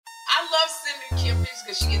I love sending Kim pictures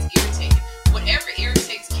because she gets irritated. Whatever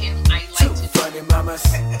irritates Kim, I like to do. Funny mamas.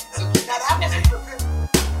 So Kim, I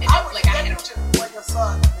had your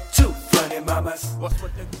son. Two funny mamas.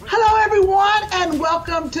 Hello, everyone, and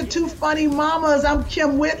welcome to Two Funny Mamas. I'm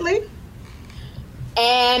Kim Whitley.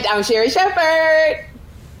 And I'm Sherry Shepherd.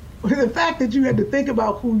 The fact that you had to think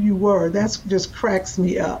about who you were, that just cracks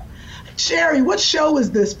me up. Sherry, what show is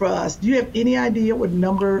this for us? Do you have any idea what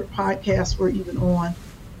number podcasts we're even on?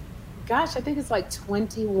 Gosh, I think it's like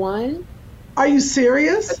 21. Are you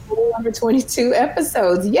serious? Number 22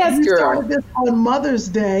 episodes. Yes, we girl. We started this on Mother's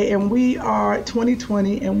Day, and we are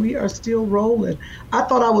 2020, and we are still rolling. I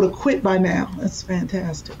thought I would have quit by now. That's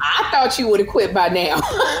fantastic. I thought you would have quit by now.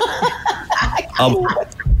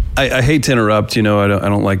 I hate to interrupt. You know, I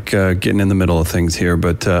don't like getting in the middle of things here,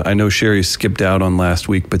 but I know Sherry skipped out on last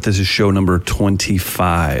week, but this is show number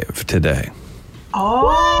 25 today.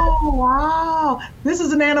 Oh, wow. This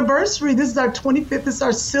is an anniversary. This is our 25th. This is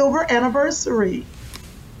our silver anniversary.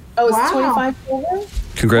 Oh, it's wow. 25 silver?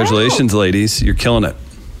 Congratulations, ladies. You're killing it.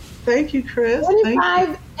 Thank you, Chris.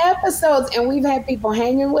 25 episodes, and we've had people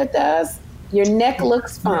hanging with us. Your neck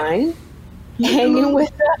looks fine. Hanging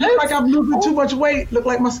with us. Look like I'm losing too much weight. Look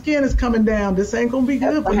like my skin is coming down. This ain't going to be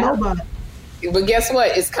good for nobody. But guess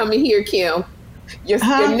what? It's coming here, Kim. Your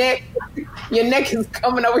neck is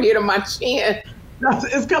coming over here to my chin.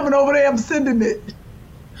 It's coming over there. I'm sending it.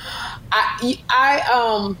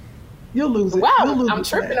 You'll lose it. Wow, I'm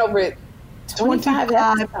tripping over it. 25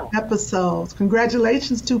 episodes.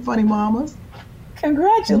 Congratulations, Two Funny Mamas.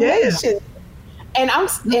 Congratulations. Yeah.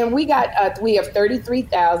 And we have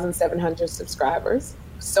 33,700 subscribers.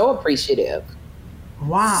 So appreciative.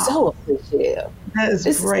 Wow. So appreciative. That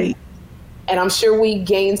is great. And I'm sure we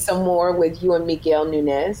gained some more with you and Miguel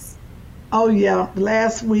Nunez. Oh, yeah.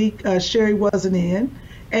 Last week, Sherry wasn't in.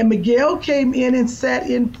 And Miguel came in and sat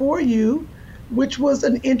in for you, which was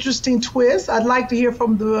an interesting twist. I'd like to hear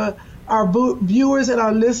from our viewers and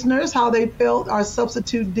our listeners how they felt our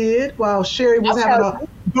substitute did while Sherry was having a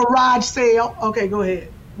garage sale. Okay, go ahead.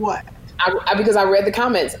 What? Because I read the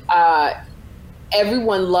comments.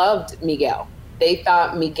 Everyone loved Miguel. They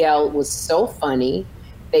thought Miguel was so funny.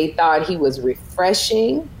 They thought he was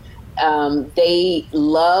refreshing. They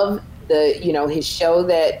loved his show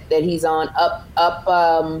that he's on up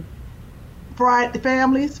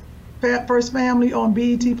Families. First Family on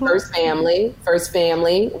BET Plus. First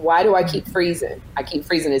Family. Why do I keep freezing? I keep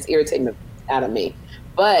freezing. It's irritating the out of me.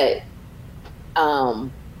 But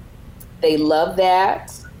they love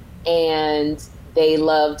that, and they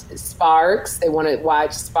loved Sparks. They want to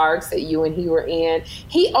watch Sparks that you and he were in.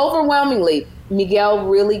 Miguel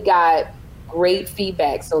really got great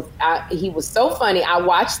feedback. So he was so funny. I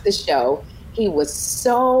watched the show. He was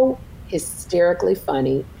so hysterically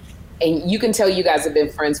funny. And you can tell you guys have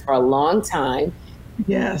been friends for a long time.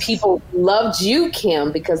 Yes. People loved you,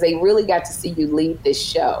 Kim, because they really got to see you lead this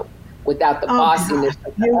show without the bossiness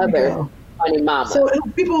of the other funny mama. So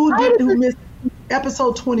people who missed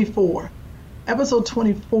episode 24. Episode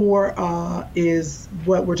 24 is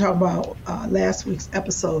what we're talking about, last week's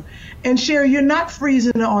episode. And Sherry, you're not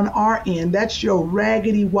freezing on our end. That's your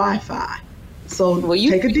raggedy Wi-Fi. So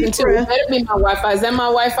take a deep breath. Better be my Wi-Fi. Is that my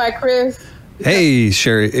Wi-Fi, Chris? Hey,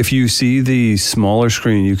 Sherry, if you see the smaller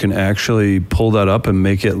screen, you can actually pull that up and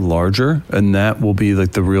make it larger, and that will be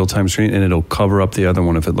like the real-time screen, and it'll cover up the other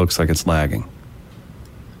one if it looks like it's lagging.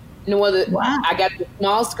 No, I got the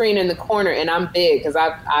small screen in the corner, and I'm big because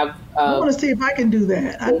I want to see if I can do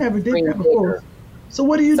that. I never did that before. Bigger. So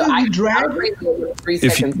what do? You drag it? 3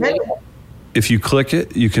 seconds. If you click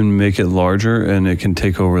it, you can make it larger, and it can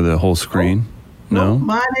take over the whole screen. No?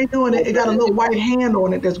 Mine ain't doing it. It got a little white hand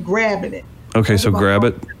on it that's grabbing it. Okay, so grab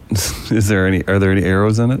it. Are there any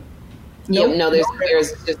arrows in it? Nope. No, there's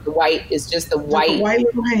just the white. It's just the white. Just a white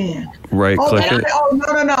little hand. Right, click it.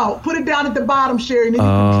 No. Put it down at the bottom, Sherry, and then you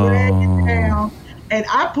can drag it down. And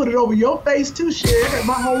I put it over your face too, Sherry. At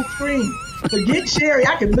my whole screen. Forget Sherry.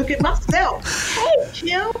 I can look at myself. Hey,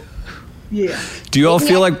 Kim. Yeah. Do you all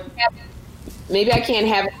feel like? Maybe I can't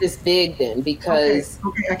have it this big then, because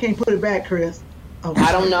okay, I can't put it back, Chris. Okay.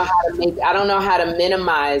 I don't know how to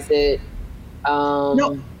minimize it.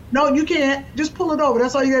 No, you can't. Just pull it over.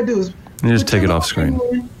 That's all you gotta do is just take it off screen.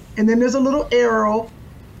 And then there's a little arrow.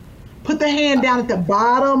 Put the hand down at the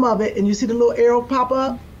bottom of it, and you see the little arrow pop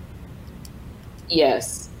up.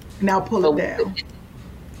 Yes. Now pull it down.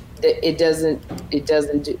 It doesn't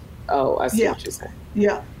do. Oh, I see what you're saying.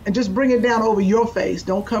 Yeah, and just bring it down over your face.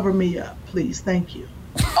 Don't cover me up, please. Thank you.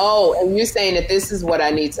 Oh, and you're saying that this is what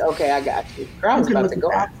I need to. Okay, I got you. Girl, I was about to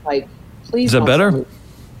go. I was like, please. Is that better?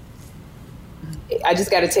 I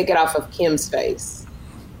just got to take it off of Kim's face.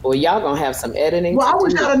 Well, y'all gonna have some editing. Well, I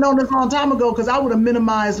wish I'd have known this a long time ago because I would have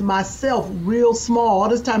minimized myself real small. All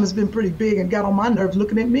this time it's been pretty big and got on my nerves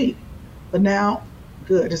looking at me. But now,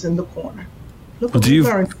 good, it's in the corner. Look what we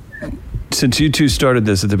learned. Since you two started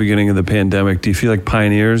this at the beginning of the pandemic, do you feel like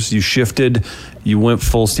pioneers? You shifted, you went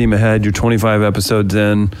full steam ahead, you're 25 episodes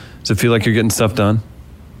in. Does it feel like you're getting stuff done?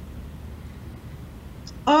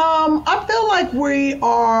 I feel like we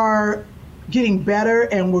are getting better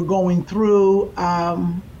and we're going through.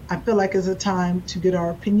 I feel like it's a time to get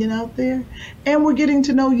our opinion out there, and we're getting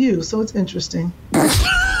to know you, so it's interesting.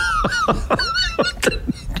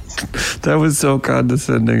 That was so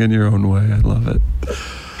condescending in your own way. I love it.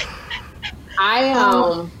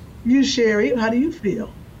 You, Sherry, how do you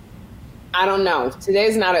feel? I don't know.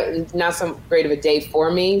 Today's not so great of a day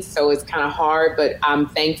for me, so it's kind of hard. But I'm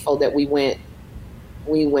thankful that we've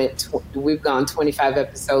gone 25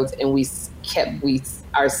 episodes, and we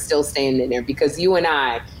are still staying in there, because you and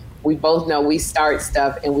I, we both know we start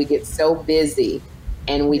stuff and we get so busy,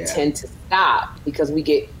 and we tend to stop because we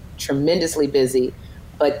get tremendously busy.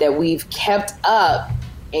 But that we've kept up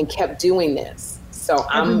and kept doing this. So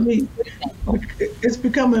it's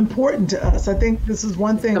become important to us. I think this is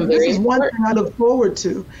one thing. This is one thing I look forward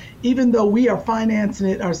to, even though we are financing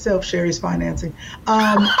it ourselves. Sherry's financing.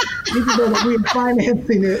 Even though we are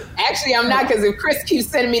financing it. Actually, I'm not, because if Chris keeps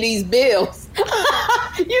sending me these bills, let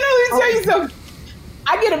me tell you something.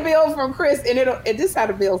 I get a bill from Chris, and this is how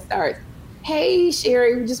the bill starts. Hey,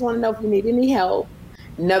 Sherry, we just want to know if you need any help.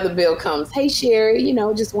 Another bill comes. Hey, Sherry,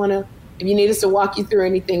 just want to, if you need us to walk you through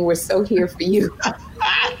anything, we're so here for you.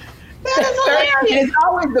 That is hilarious. It's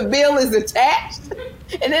always the bill is attached.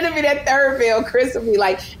 And then it'll be that third bill. Chris will be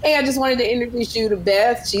like, hey, I just wanted to introduce you to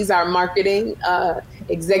Beth. She's our marketing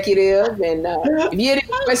executive. And if you have any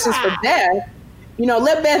questions for Beth,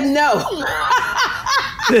 let Beth know.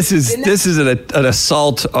 This is an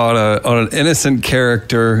assault on an innocent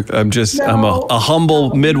character. I'm a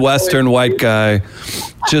humble Midwestern white guy,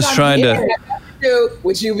 just trying to do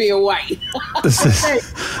with you being white.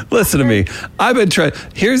 Listen to me. I've been trying.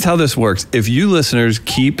 Here's how this works. If you listeners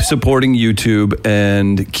keep supporting YouTube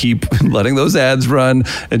and keep letting those ads run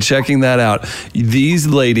and checking that out, these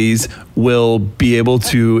ladies will be able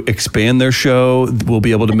to expand their show. We'll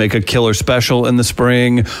be able to make a killer special in the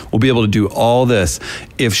spring. We'll be able to do all this.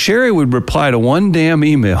 If Sherry would reply to one damn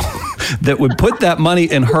email that would put that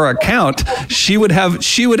money in her account, she would have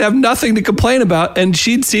nothing to complain about, and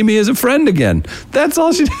she'd see me as a friend again. That's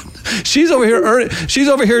all she did. She's over here she's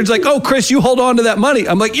over here. It's like, oh, Chris, you hold on to that money.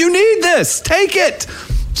 I'm like, you need this. Take it.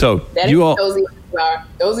 So those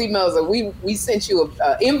emails are we sent you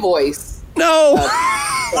a invoice. No,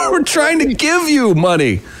 we're trying to give you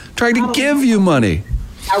money. Are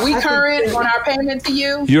we current on our payment to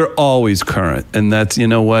you? You're always current, and that's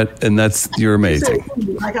you're amazing.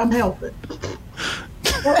 Like I'm helping.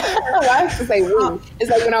 I have to say we. It's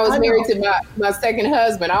like when I was married to my second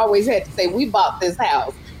husband, I always had to say, we bought this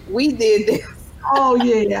house. We did this. Oh,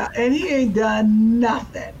 yeah. And he ain't done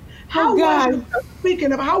nothing. How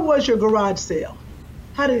was your garage sale?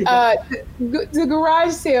 How did it go? The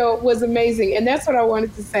garage sale was amazing. And that's what I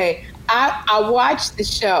wanted to say. I watched the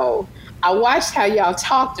show. I watched how y'all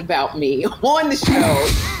talked about me on the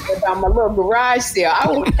show about my little garage sale. I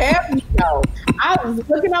will have you know. I was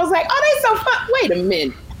looking, I was like, oh, they so fun. Wait a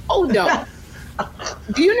minute. Hold on.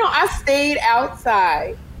 Do you know I stayed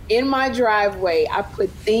outside in my driveway? I put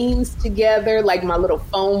themes together, like my little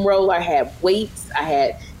foam roller. I had weights. I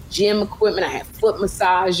had gym equipment. I had foot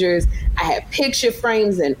massagers. I had picture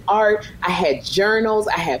frames and art. I had journals.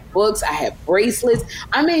 I had books. I had bracelets.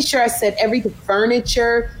 I made sure I set everything,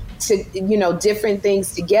 furniture, to, different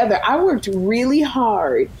things together. I worked really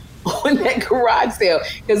hard on that garage sale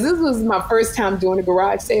because this was my first time doing a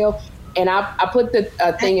garage sale. And I put the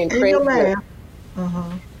thing in Craigslist.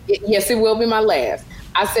 Yes, it will be my last.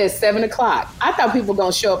 I said 7:00. I thought people were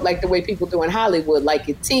going to show up like the way people do in Hollywood, like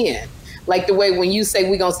at 10. Like the way when you say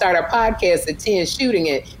we're going to start our podcast at 10, shooting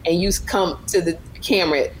it, and you come to the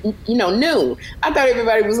camera at, noon. I thought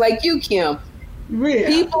everybody was like you, Kim. Really?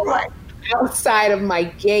 People were outside of my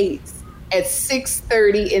gates at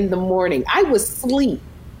 6:30 in the morning. I was asleep.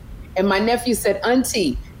 And my nephew said,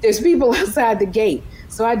 Auntie, there's people outside the gate.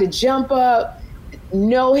 So I had to jump up,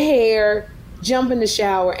 no hair, jump in the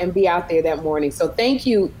shower, and be out there that morning. So thank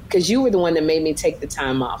you, because you were the one that made me take the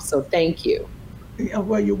time off. So thank you.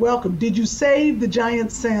 Well, you're welcome. Did you save the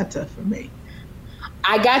giant Santa for me?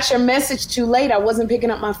 I got your message too late. I wasn't picking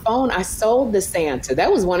up my phone. I sold the Santa.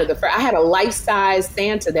 That was one of the first. I had a life-size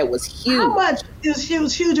Santa that was huge. How much is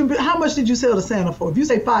huge? And how much did you sell the Santa for? If you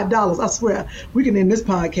say $5, I swear we can end this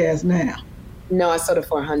podcast now. No, I sold it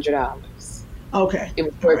for $100. Okay. It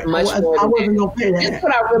was worth much more. I wasn't going to pay that. That's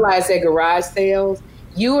what I realized at garage sales.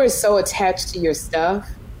 You are so attached to your stuff.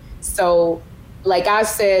 So, like I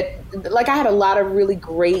said, like I had a lot of really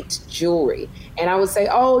great jewelry. And I would say,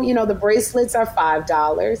 oh, you know, the bracelets are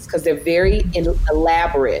 $5 because they're very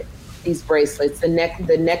elaborate, these bracelets. The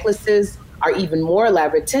necklaces are even more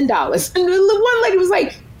elaborate, $10. And one lady was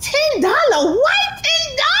like, $10? What? $10?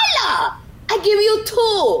 I give you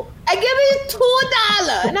two. I give you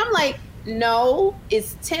 $2. And I'm like, no,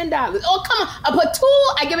 it's $10. Oh, come on. I put two.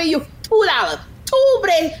 I give you $2.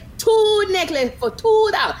 Two necklace for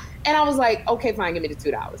 $2. And I was like, okay, fine, give me the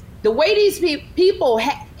 $2. The way these people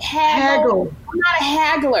haggle, I'm not a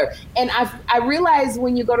haggler. And I realized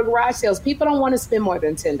when you go to garage sales, people don't want to spend more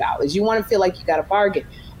than $10. You want to feel like you got a bargain.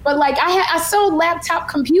 But like I sold laptop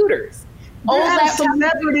computers. Old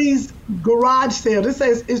celebrities garage sale. This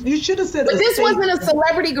says you should have said. But this wasn't a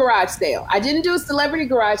celebrity garage sale. I didn't do a celebrity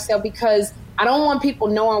garage sale because I don't want people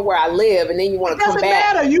knowing where I live, and then you want to come back. It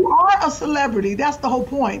doesn't matter. You are a celebrity. That's the whole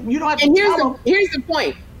point. You don't have to. And here's the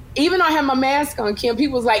point. Even though I have my mask on, Kim,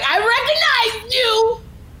 people was like, I recognize you.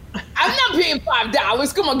 I'm not paying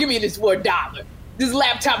 $5. Come on, give me this for $1. This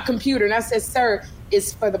laptop computer. And I said, sir,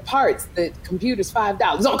 it's for the parts. The computer's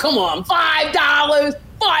 $5. Oh, come on, $5?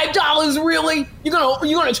 $5, really? You're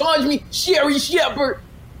gonna charge me Sherry Shepherd?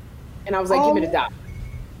 And I was like, give me the $1.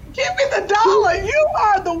 Give me the $1. You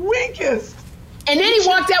are the weakest. And then he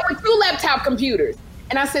walked out with 2 laptop computers.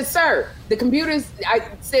 And I said, sir, the computers, I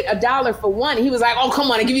said $1 for one. And he was like, oh,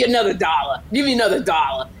 come on, I'll give you another $1. Give me another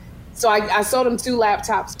 $1. So I sold him 2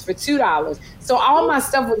 laptops for $2. So all my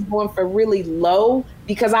stuff was going for really low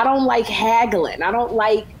because I don't like haggling. I don't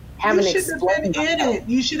like having to explain myself.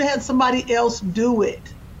 You should have had somebody else do it.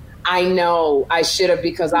 I know I should have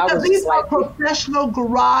because I was these just like are professional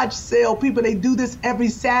garage sale people. They do this every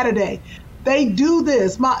Saturday. They do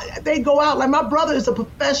this. They go out. Like my brother is a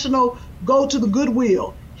professional. Go to the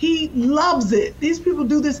Goodwill. He loves it. These people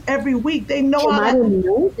do this every week. They know how. I didn't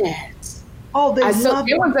know that. Oh, they love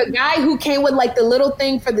it. There was a guy who came with like the little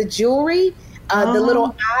thing for the jewelry, the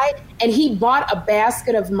little eye, and he bought a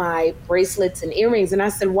basket of my bracelets and earrings. And I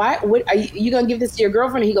said, "Why? What are you gonna give this to your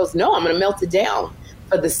girlfriend?" And he goes, "No, I'm gonna melt it down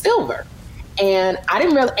for the silver." And I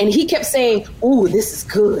didn't really. And he kept saying, "Ooh, this is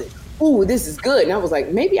good. Ooh, this is good." And I was like,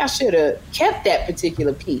 maybe I should have kept that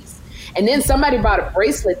particular piece. And then somebody bought a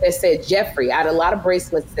bracelet that said Jeffrey. I had a lot of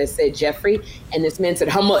bracelets that said Jeffrey. And this man said,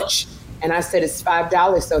 how much? And I said, it's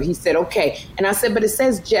 $5. So he said, okay. And I said, but it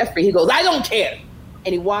says Jeffrey. He goes, I don't care.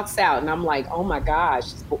 And he walks out. And I'm like, oh my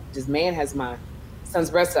gosh, this man has my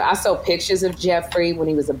son's bracelet. I saw pictures of Jeffrey when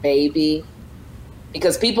he was a baby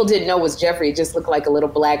because people didn't know it was Jeffrey. It just looked like a little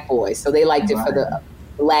black boy. So they liked it for the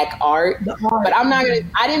black art. But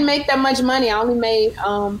I didn't make that much money. I only made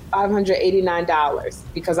 $589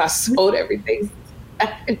 because I sold everything. I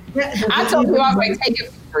told people I was like, take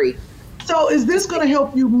it for free. So is this going to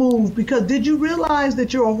help you move? Because did you realize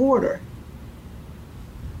that you're a hoarder?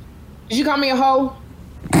 Did you call me a hoe?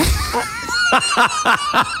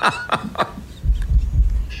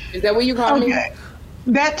 Is that what you call me?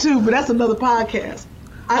 That too, but that's another podcast.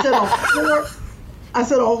 I said a whore. I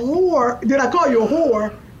said a whore. Did I call you a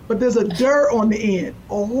whore? But there's a "der" on the end.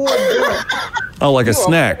 A whore. Oh, like a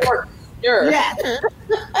snack. Yeah. Yeah.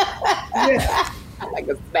 Like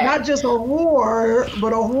a snack. Not just a whore,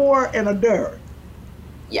 but a whore and a "der."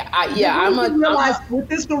 Yeah, with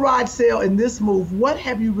this garage sale and this move, what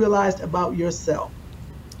have you realized about yourself?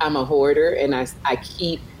 I'm a hoarder, and I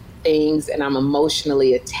keep things, and I'm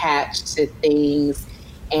emotionally attached to things,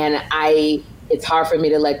 and it's hard for me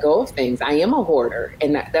to let go of things. I am a hoarder,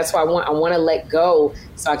 and that's why I want to let go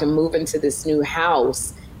so I can move into this new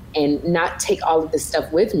house and not take all of this stuff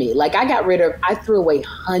with me. Like I threw away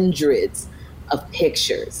hundreds of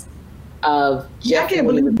pictures of Jeff. I can't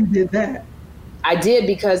believe you did that. I did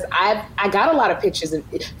because I got a lot of pictures.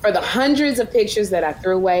 For the hundreds of pictures that I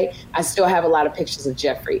threw away, I still have a lot of pictures of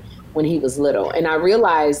Jeffrey when he was little. And I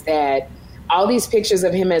realized that all these pictures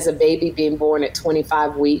of him as a baby being born at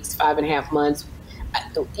 25 weeks, 5.5 months,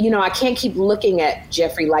 I can't keep looking at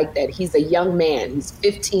Jeffrey like that. He's a young man. He's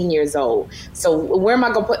 15 years old. So where am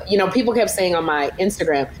I going to put, people kept saying on my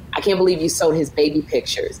Instagram, I can't believe you sold his baby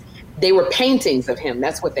pictures. They were paintings of him.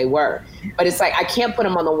 That's what they were. But it's like, I can't put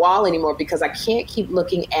him on the wall anymore because I can't keep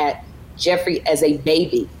looking at Jeffrey as a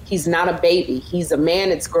baby. He's not a baby. He's a man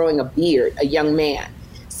that's growing a beard, a young man.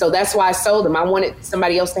 So that's why I sold him. I wanted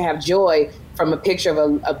somebody else to have joy from a picture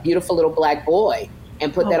of a beautiful little black boy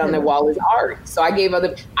and put that on their wall as art. So I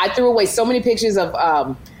threw away so many pictures of,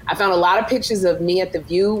 I found a lot of pictures of me at the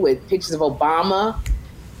View with pictures of Obama.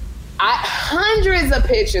 Hundreds of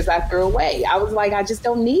pictures I threw away. I was like, I just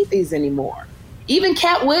don't need these anymore. Even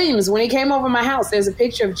Cat Williams, when he came over my house, there's a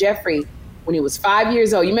picture of Jeffrey when he was 5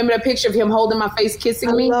 years old. You remember that picture of him holding my face,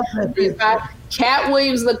 kissing me? I love that picture. Cat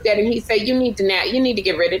Williams looked at it and he said, you need to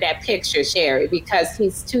get rid of that picture, Sherry, because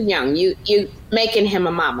he's too young. You making him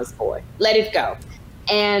a mama's boy. Let it go.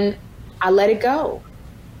 And I let it go.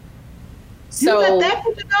 You let that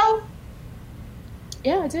picture go?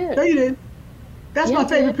 Yeah, I did. No, you didn't. That's Yeah, my I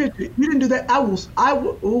favorite did. picture. You didn't do that.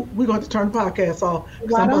 We're going to turn the podcast off.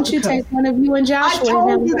 Why don't you take one of you and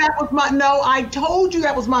Joshua? I told you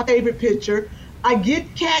that was my favorite picture. I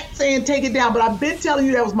get Kat saying take it down, but I've been telling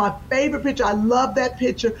you that was my favorite picture. I love that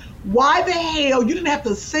picture. Why the hell you didn't have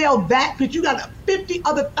to sell that picture? You got 50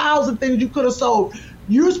 other thousand things you could have sold.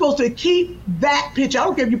 You're supposed to keep that picture. I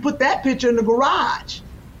don't care if you put that picture in the garage.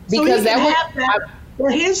 Because so he can have that for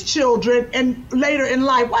his children and later in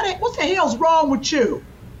life. What the hell's wrong with you?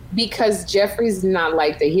 Because Jeffrey's not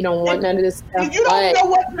like that. He don't want none of this stuff. You don't know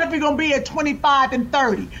what Jeffrey's going to be at 25 and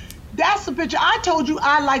 30. That's the picture. I told you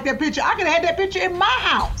I like that picture. I could have had that picture in my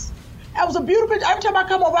house. That was a beautiful picture. Every time I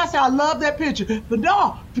come over, I say, I love that picture. But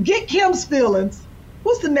no, forget Kim's feelings.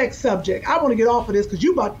 What's the next subject? I want to get off of this because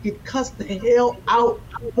you about to get cussed the hell out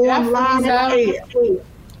online.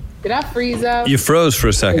 Did I freeze up? You froze for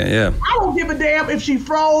a second, yeah. I don't give a damn if she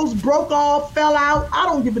froze, broke off, fell out. I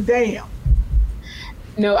don't give a damn.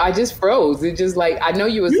 No, I just froze. It just like, I know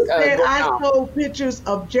you was. You said I sold pictures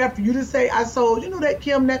of Jeffrey. You didn't say I sold, that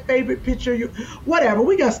Kim, that favorite picture. Whatever.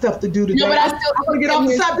 We got stuff to do today. No, but I want to get off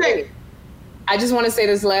the subject. I just want to say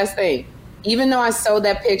this last thing. Even though I sold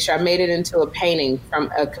that picture, I made it into a painting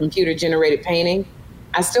from a computer-generated painting.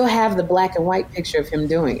 I still have the black and white picture of him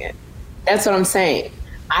doing it. That's what I'm saying.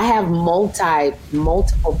 I have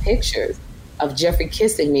multiple pictures of Jeffrey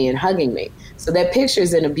kissing me and hugging me. So that picture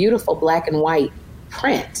is in a beautiful black and white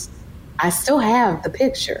print. I still have the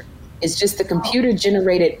picture. It's just the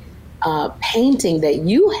computer-generated painting that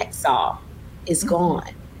you saw is gone.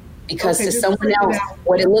 Because to someone else,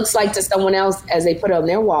 what it looks like to someone else as they put it on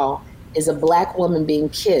their wall is a black woman being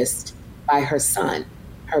kissed by her son,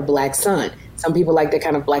 her black son. Some people like that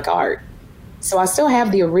kind of black art. So I still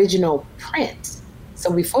have the original print.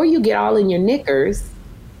 So before you get all in your knickers.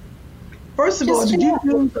 First of all, did you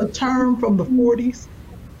use a term from the 40s?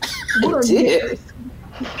 I did.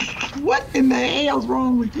 What in the hell's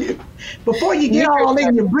wrong with you? Before you get all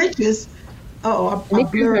in your britches. Uh-oh, I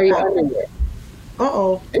blurred out.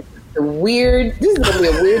 Uh-oh. This is going to be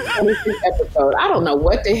a weird 26 episode. I don't know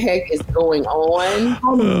what the heck is going on.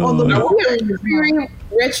 Are we experiencing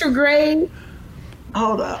retrograde?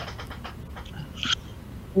 Hold up.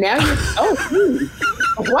 Now you're,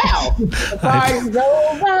 wow. The party's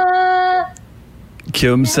over.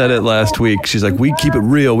 Kim said it last week. She's like, we keep it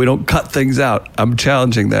real. We don't cut things out. I'm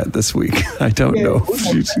challenging that this week. I don't know.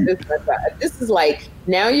 This is like,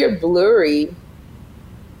 now you're blurry.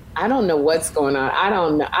 I don't know what's going on. I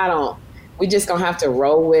don't know. We just going to have to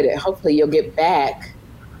roll with it. Hopefully you'll get back.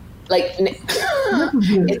 Like,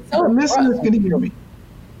 it's so listeners can hear me.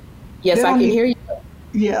 Yes, I can hear you.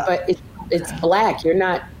 Yeah. But it's black. You're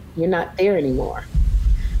not there anymore.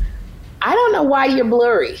 I don't know why you're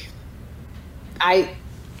blurry.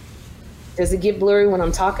 Does it get blurry when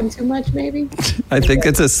I'm talking too much, maybe? I think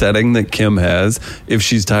it's a setting that Kim has. If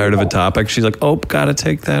she's tired of a topic, she's like, oh, gotta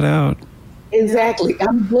take that out. Exactly.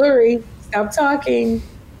 I'm blurry. Stop talking.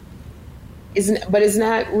 But it's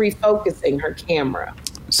not refocusing her camera.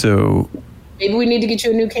 So maybe we need to get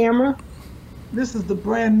you a new camera? This is the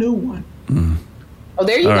brand new one. Mm. Oh,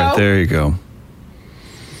 there you go. All right, there you go.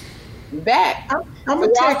 Back. I'm a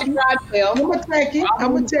techie.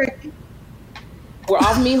 I'm a techie. We're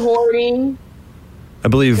off me hoarding. I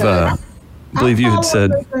believe you had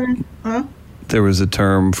said there was a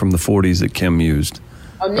term from the 40s that Kim used,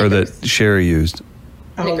 or that Sherry used.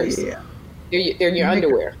 Knickers. Oh, yeah. They're your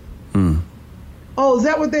underwear. Hmm. Oh, is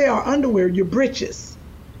that what they are? Underwear, your britches.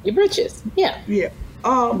 Your britches, yeah. Yeah.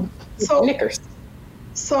 So knickers.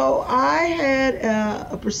 So I had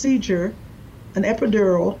a procedure, an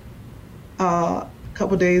epidural, a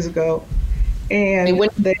couple days ago, and they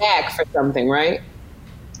went back for something, right?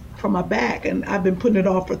 For my back, and I've been putting it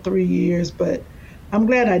off for 3 years, but I'm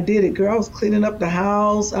glad I did it, girl. I was cleaning up the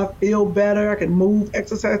house. I feel better. I can move,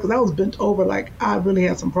 exercise, because I was bent over like I really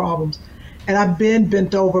had some problems. And I've been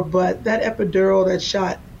bent over, but that epidural, that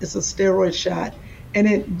shot, it's a steroid shot, and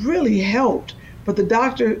it really helped. But the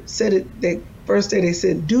doctor said first day they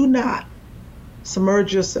said, do not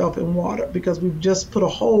submerge yourself in water because we've just put a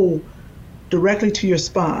hole directly to your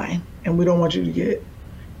spine, and we don't want you to get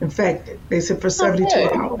infected. They said for 72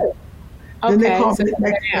 hours. Okay. Then they called me the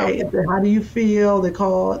next day and said, how do you feel?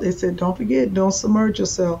 They said, don't forget, don't submerge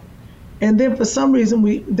yourself. And then for some reason,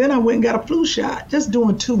 I went and got a flu shot, just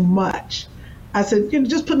doing too much. I said,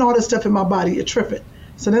 just putting all this stuff in my body, you're tripping.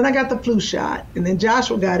 So then I got the flu shot, and then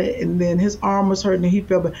Joshua got it, and then his arm was hurting, and he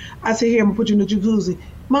felt bad. I said, here, I'm going to put you in the jacuzzi.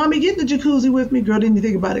 Mommy, get in the jacuzzi with me. Girl, didn't even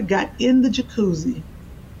think about it. Got in the jacuzzi.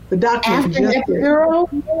 The doctor was just there.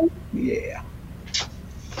 Yeah.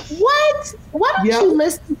 What? Why don't you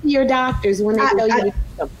listen to your doctors when they tell you to do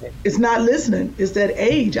something? It's not listening. It's that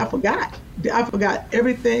age. I forgot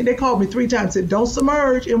everything. They called me 3 times, said, don't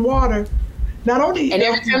submerge in water. Not only. And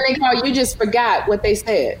every time they call, you just forgot what they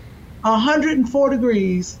said. 104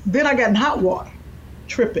 degrees. Then I got in hot water,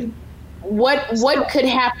 tripping. What could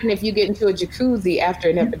happen if you get into a jacuzzi after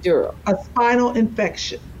an epidural? A spinal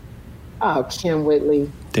infection. Oh, Kim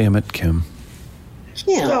Whitley. Damn it, Kim.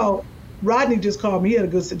 So Rodney just called me. He had a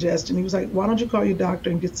good suggestion. He was like, why don't you call your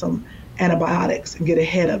doctor and get some antibiotics and get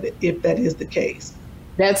ahead of it if that is the case?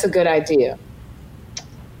 That's a good idea.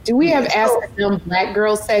 Do we have Ask a Dumb Black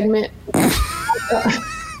Girl segment?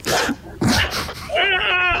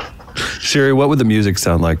 Sherry, what would the music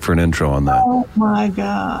sound like for an intro on that? Oh my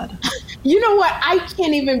God. You know what? I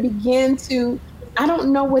can't even begin to. I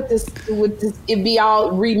don't know what this. It'd be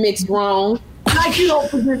all remixed wrong. Like you don't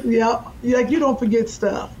forget. Like you don't forget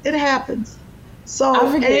stuff. It happens. So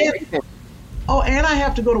I forget everything. And I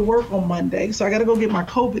have to go to work on Monday, so I got to go get my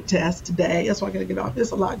COVID test today. That's why I got to get off.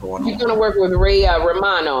 There's a lot going on. You're going to work with Ray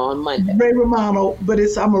Romano on Monday. Ray Romano, but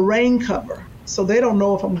I'm a rain cover, so they don't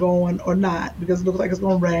know if I'm going or not because it looks like it's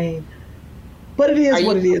going to rain. But it is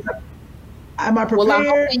what it is. Am I prepared? Well, I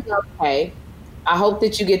hope that you're okay. I hope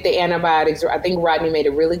that you get the antibiotics. I think Rodney made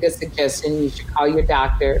a really good suggestion. You should call your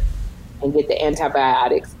doctor and get the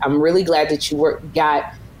antibiotics. I'm really glad that you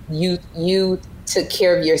took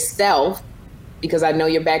care of yourself, because I know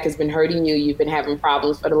your back has been hurting you. You've been having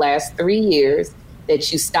problems for the last 3 years,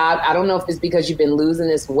 that you stopped. I don't know if it's because you've been losing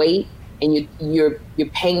this weight and you're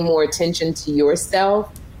paying more attention to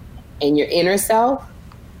yourself and your inner self,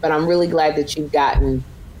 but I'm really glad that you've gotten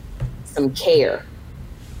some care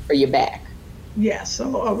for your back. Yeah,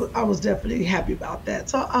 so I was definitely happy about that.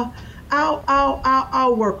 So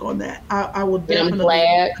I'll work on that. I will definitely.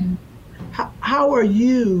 And I'm glad. How are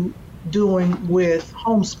you doing with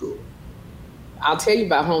homeschool? I'll tell you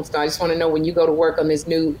about homeschool. I just want to know when you go to work on this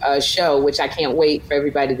new show, which I can't wait for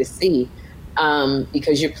everybody to see,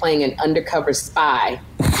 because you're playing an undercover spy,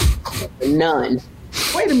 a nun.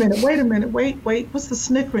 Wait a minute. Wait. What's the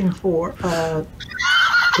snickering for?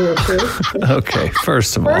 Okay,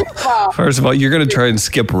 first of all, you're going to try and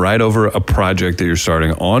skip right over a project that you're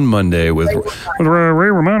starting on Monday with Ray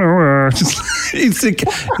Romano.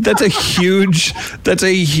 That's a huge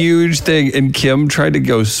thing, and Kim tried to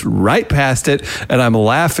go right past it, and I'm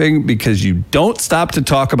laughing because you don't stop to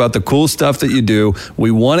talk about the cool stuff that you do.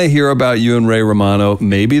 We want to hear about you and Ray Romano.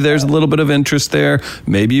 Maybe there's a little bit of interest there.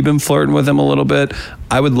 Maybe you've been flirting with him a little bit.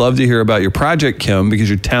 I would love to hear about your project, Kim, because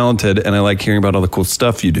you're talented, and I like hearing about all the cool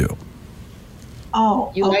stuff you do.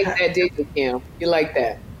 Oh, you like that, did you, Kim? You like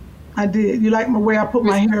that? I did. You like the way I put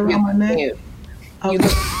my hair around my neck? You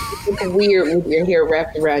look weird with your hair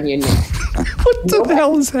wrapped around your neck. What the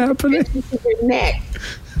hell is happening? Your neck.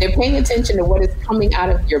 They're paying attention to what is coming out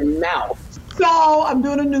of your mouth. So I'm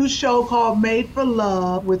doing a new show called Made for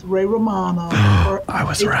Love with Ray Romano. I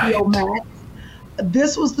was right. Max.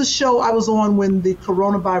 This was the show I was on when the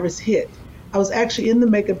coronavirus hit. I was actually in the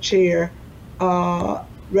makeup chair,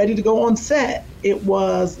 ready to go on set. It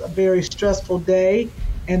was a very stressful day,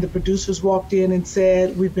 and the producers walked in and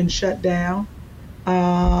said, we've been shut down.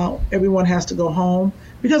 Everyone has to go home.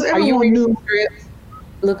 Because everyone knew.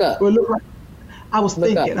 Look up. I was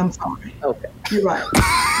thinking. I'm sorry. Okay. You're right.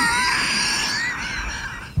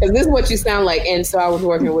 Because this is what you sound like. And so I was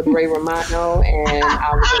working with Ray Romano, and I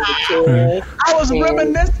was in the chair. I was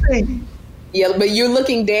reminiscing. Yeah, but you're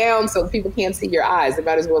looking down so people can't see your eyes. They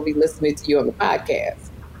might as well be listening to you on the podcast.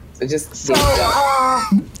 So just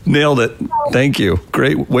nailed it. Thank you.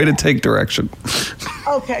 Great way to take direction.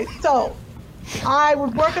 Okay, so I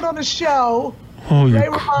was working on a show, Ray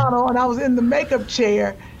Romano, and I was in the makeup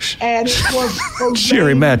chair, and it was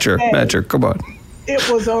Sherry, matcher, come on. It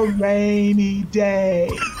was a rainy day.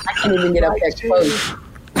 I can't even get up that close.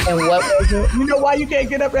 And what was it? You know why you can't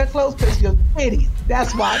get up that close? Because you're titties.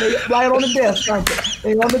 That's why. They right on the desk, aren't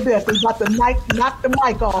they? They on the desk. They got to knock the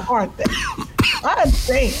mic off, aren't they? I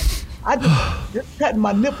understand. I just cutting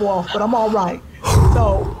my nipple off, but I'm all right.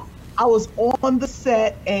 So I was on the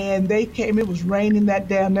set, and they came. It was raining that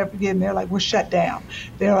day. I'll never forget. And they're like, we're shut down.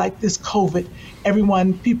 They're like, this COVID.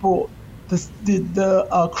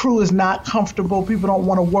 The crew is not comfortable. People don't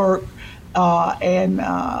want to work. and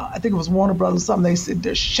I think it was Warner Brothers, something. They said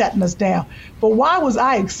they're shutting us down. But why was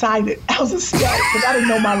I excited? I was ecstatic because I didn't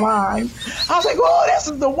know my lines. I was like, oh, this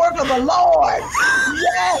is the work of the Lord.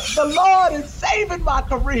 Yes, the Lord is saving my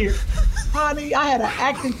career. Honey, I had an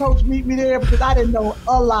acting coach meet me there because I didn't know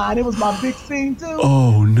a line. It was my big scene, too.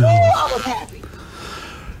 Oh, no. I was happy.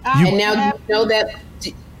 And now you know that.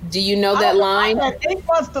 Do you know that line? I had 8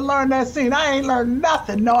 months to learn that scene. I ain't learned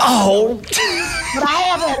nothing. No. Oh. But I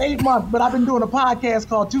have had 8 months. But I've been doing a podcast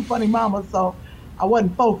called Two Funny Mamas, so I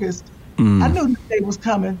wasn't focused. I knew the day was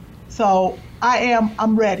coming, so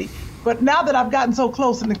I'm ready. But now that I've gotten so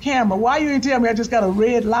close in the camera, why you didn't tell me I just got a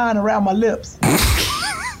red line around my lips?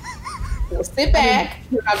 Well, sit back.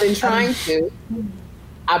 I've been trying to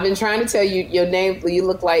tell you your name. You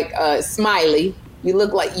look like Smiley. You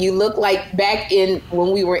look like back in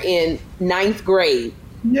when we were in 9th grade.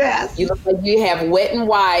 Yes. You look like you have Wet n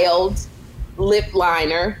Wild lip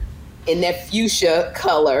liner in that fuchsia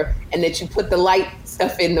color, and that you put the light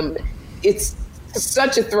stuff in them. It's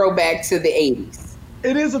such a throwback to the 80s.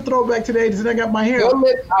 It is a throwback to the 80s, and I got my hair. Your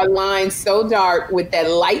lips are lined so dark with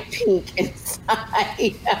that light pink inside.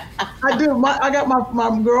 I do. I got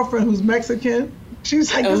my girlfriend who's Mexican.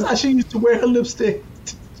 She's like, this is how she used to wear her lipstick.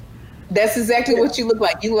 That's exactly what you look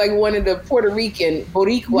like. You look like one of the Puerto Rican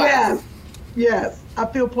Boricuas. Yes. I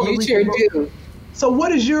feel Puerto Rican. You sure do. So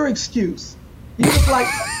what is your excuse? You look like...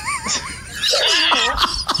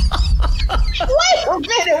 Wait a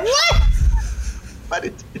minute,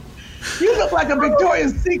 what? You look like a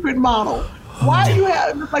Victoria's Secret model. Why do you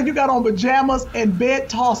look like you got on pajamas and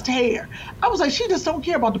bed-tossed hair? I was like, she just don't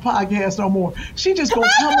care about the podcast no more. She just gonna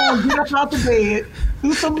come on, get up out the bed,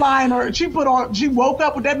 do some liner. She woke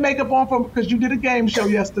up with that makeup on because you did a game show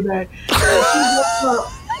yesterday. And she woke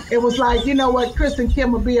up. It was like, you know what, Chris and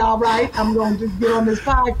Kim will be all right. I'm going to just get on this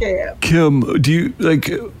podcast. Kim, do you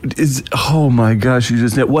oh my gosh,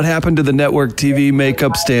 what happened to the network TV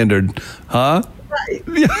makeup standard? Huh? Right.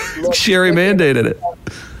 Sherry mandated it.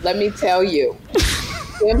 Let me tell you,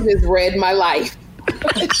 Kim has read my life.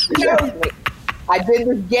 I did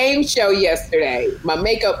this game show yesterday. My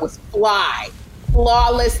makeup was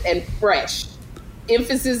flawless and fresh.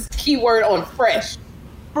 Emphasis, keyword on fresh.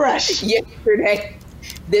 Fresh. Yesterday,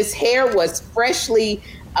 this hair was freshly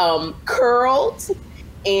curled,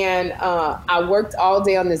 and I worked all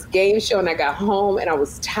day on this game show, and I got home, and I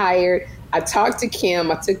was tired. I talked to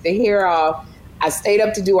Kim. I took the hair off. I stayed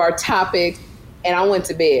up to do our topic, and I went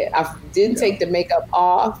to bed. I didn't take the makeup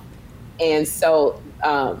off, and so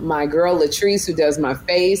my girl Latrice, who does my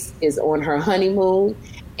face, is on her honeymoon,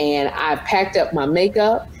 and I packed up my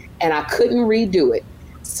makeup, and I couldn't redo it.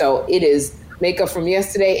 So it is makeup from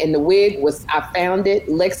yesterday, and the wig was, I found it.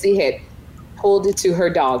 Lexi had pulled it to her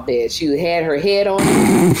dog bed. She had her head on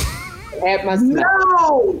it, had my stuff.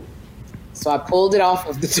 No! So I pulled it off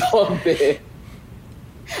of the dog bed.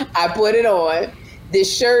 I put it on.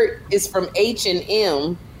 This shirt is from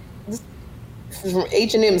H&M. From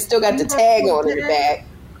H&M. Still got the tag on in the back.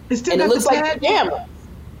 And it looks like pajamas.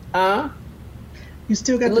 Huh? You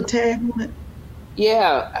still got the tag on it?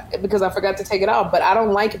 Yeah, because I forgot to take it off. But I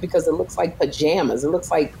don't like it because it looks like pajamas. It looks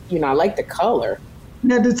like, I like the color.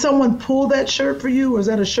 Now, did someone pull that shirt for you, or is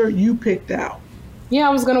that a shirt you picked out? Yeah,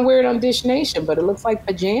 I was going to wear it on Dish Nation, but it looks like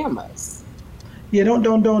pajamas. Yeah, don't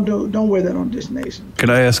wear that on Dish Nation. Can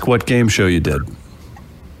I ask what game show you did?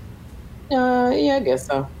 Yeah, I guess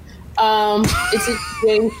so. It's a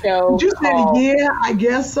game show. Did you say, yeah, I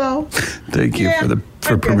guess so? Thank you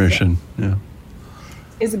for permission. So. Yeah.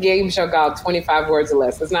 It's a game show called 25 Words or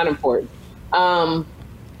Less. It's not important.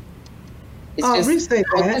 Restate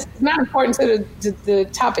that. It's not important to the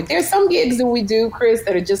topic. There's some gigs that we do, Chris,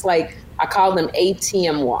 that are just like, I call them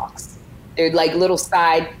ATM walks. They're like little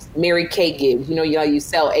side Mary Kay gigs. You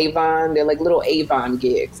sell Avon. They're like little Avon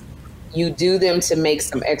gigs. You do them to make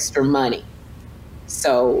some extra money.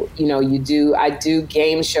 So, I do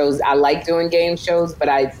game shows. I like doing game shows, but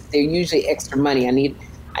they're usually extra money.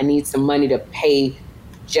 I need some money to pay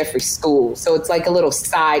Jeffrey's school. So it's like a little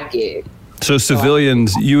side gig. So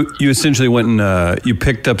civilians, you essentially went and you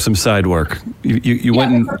picked up some side work. You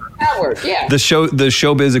went and side work, yeah. The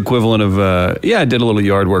showbiz equivalent of I did a little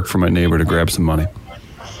yard work for my neighbor to grab some money.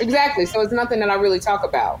 Exactly. So it's nothing that I really talk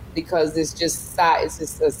about because it's just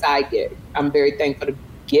a side gig. I'm very thankful to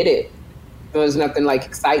get it. It was nothing like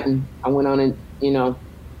exciting. I went on and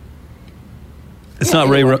It's not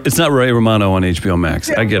Ray Romano on HBO Max.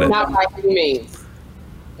 I get it. Not by any means.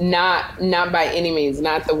 Not by any means.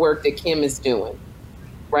 Not the work that Kim is doing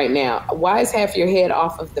right now. Why is half your head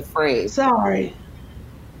off of the frame? Sorry.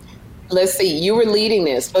 Let's see. You were leading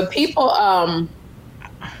this, but people.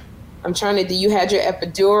 I'm trying to. You had your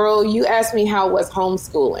epidural. You asked me how was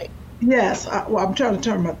homeschooling. Yes. I'm trying to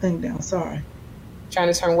turn my thing down. Sorry.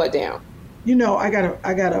 Trying to turn what down? You know, I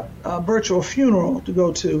got a virtual funeral to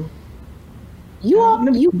go to. We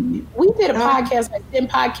did a podcast like 10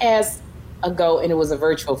 podcasts ago, and it was a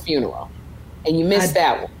virtual funeral, and you missed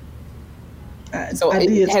that one. So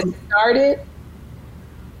it has started.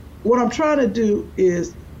 What I'm trying to do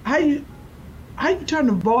is how you turn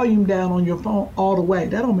the volume down on your phone all the way.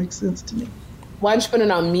 That don't make sense to me. Why don't you put it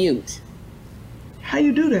on mute? How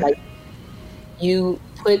you do that? Like you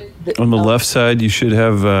put on the left side. You should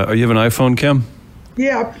have. You have an iPhone, Kim?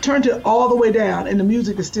 Yeah, I turned it all the way down, and the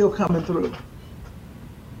music is still coming through.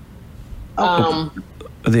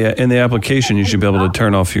 In the application, you should be able to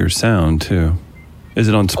turn off your sound too. Is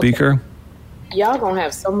it on speaker? Okay. Y'all gonna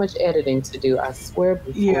have so much editing to do. I swear.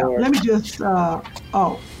 Before. Yeah. Let me just.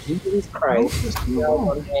 Jesus Christ! Y'all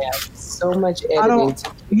gonna have so much editing.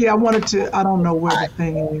 I wanted to. I don't know where the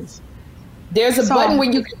thing is. There's a button where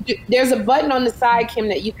you can. There's a button on the side, Kim,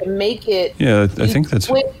 that you can make it. Yeah, I think that's.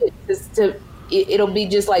 It'll be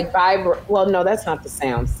just like vibrate. Well, no, that's not the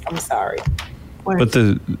sounds. I'm sorry. But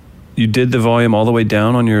you did the volume all the way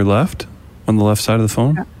down on your left, on the left side of the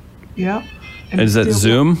phone? Yeah. And is that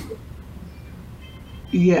Zoom?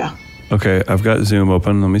 Yeah. Okay, I've got Zoom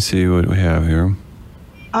open. Let me see what we have here.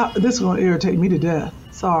 This is going to irritate me to death.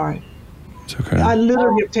 Sorry. It's okay. I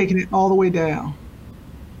literally have taken it all the way down.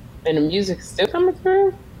 And the music is still coming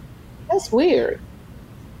through? That's weird.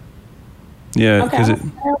 Yeah,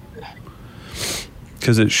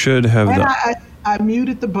 because it should have I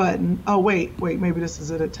muted the button. Oh, wait, maybe this is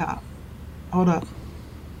at the top. Hold up.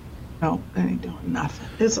 No, that ain't doing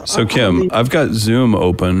nothing. So, Kim, I've got Zoom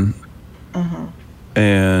open,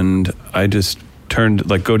 and I just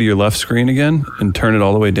go to your left screen again and turn it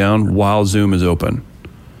all the way down while Zoom is open.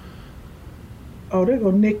 Oh, there go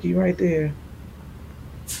Nikki right there.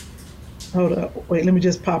 Hold up. Wait, let me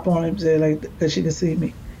just pop on and say, that she can see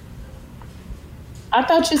me. I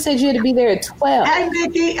thought you said you had to be there at 12. Hey,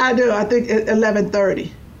 Nikki, I do. I think at 11:30.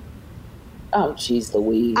 Oh, jeez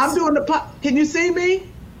Louise. I'm doing can you see me?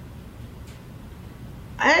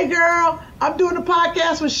 Hey, girl, I'm doing the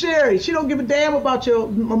podcast with Sherry. She don't give a damn about your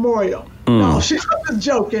memorial. No, she's just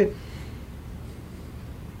joking.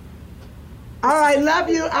 All right, love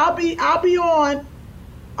you. I'll be on.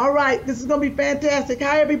 All right, this is gonna be fantastic.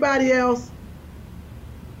 Hi, everybody else.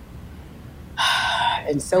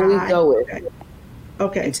 And so we go with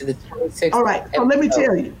Okay. Into the 26th. All right. So let me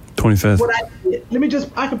tell you. 25th. What I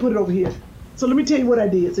did. I can put it over here. So let me tell you what I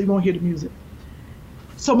did so you won't hear the music.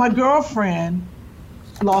 So my girlfriend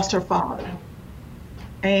lost her father.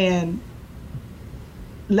 And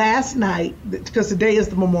last night, because today is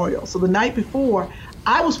the memorial, so the night before,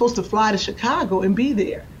 I was supposed to fly to Chicago and be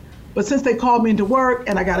there. But since they called me into work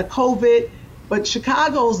and I got a COVID, but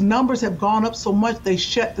Chicago's numbers have gone up so much, they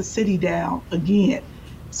shut the city down again.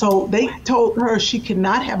 So they told her she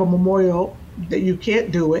cannot have a memorial, that you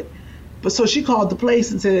can't do it. But so she called the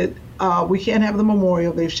place and said, we can't have the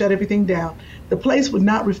memorial. They've shut everything down. The place would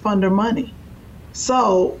not refund her money.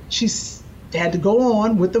 So she had to go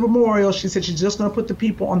on with the memorial. She said she's just going to put the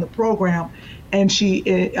people on the program. And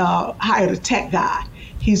she hired a tech guy.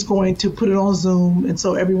 He's going to put it on Zoom. And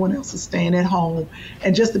so everyone else is staying at home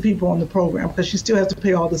and just the people on the program, because she still has to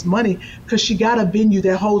pay all this money because she got a venue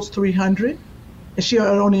that holds 300. And she had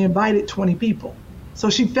only invited 20 people. So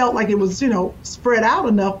she felt like it was, spread out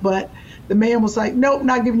enough, but the man was like, nope,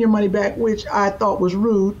 not giving your money back, which I thought was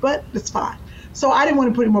rude, but it's fine. So I didn't want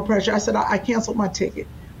to put any more pressure. I said, I canceled my ticket.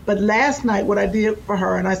 But last night, what I did for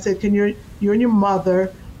her, and I said, can you and your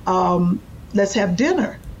mother, let's have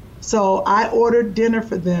dinner. So I ordered dinner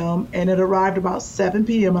for them, and it arrived about 7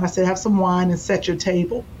 p.m. And I said, have some wine and set your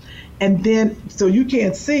table. And then, so you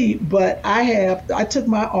can't see, but I took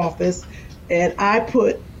my office, and I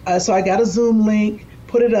put, so I got a Zoom link,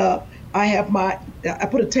 put it up. I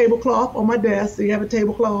put a tablecloth on my desk. So you have a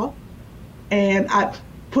tablecloth. And I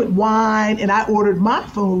put wine, and I ordered my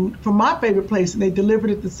food from my favorite place, and they delivered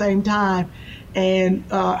it at the same time. And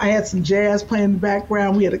I had some jazz playing in the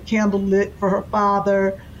background. We had a candle lit for her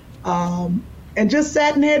father, and just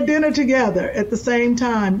sat and had dinner together at the same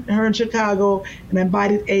time, her in Chicago, and I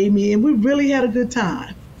invited Amy, and we really had a good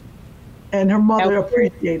time. And her mother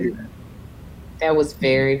appreciated it. That was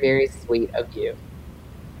very, very sweet of you.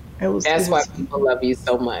 That's why people love you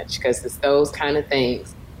so much, because it's those kind of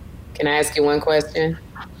things. Can I ask you one question?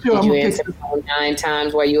 Sure. Did you answer the phone 9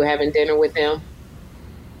 times while you were having dinner with them?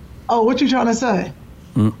 Oh, what you trying to say?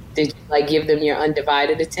 Did you give them your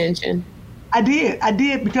undivided attention? I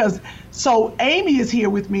did because so Amy is here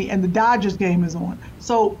with me and the Dodgers game is on.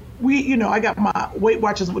 So I got my Weight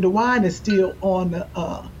Watchers, but the wine is still on the.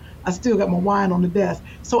 I still got my wine on the desk.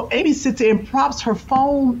 So Amy sits there and props her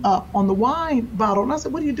phone up on the wine bottle, and I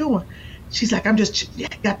said, "What are you doing?" She's like, "I'm just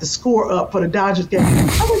got the score up for the Dodgers game." I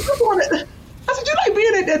said, "You like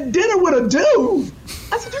being at dinner with a dude?"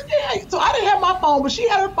 I said, "Yeah." So I didn't have my phone, but she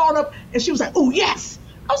had her phone up, and she was like, "Oh yes."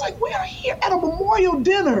 I was like, "We are here at a memorial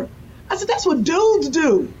dinner." I said, "That's what dudes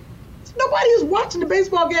do." Said, nobody is watching the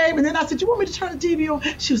baseball game. And then I said, "You want me to turn the TV on?"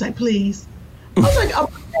 She was like, "Please." I was like,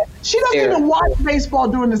 she doesn't even watch baseball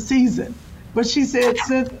during the season. But she said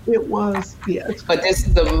since it was, But this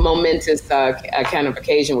is a momentous kind of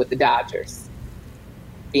occasion with the Dodgers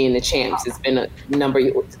being the champs. It's been a number of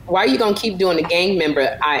years. Why are you going to keep doing the gang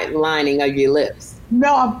member lining of your lips?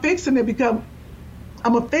 No, I'm fixing it because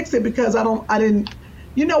I'm going to fix it because I didn't,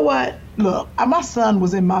 you know what? Look, my son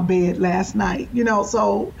was in my bed last night,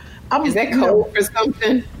 so I'm. Is that cold for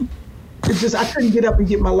something? It's just I couldn't get up and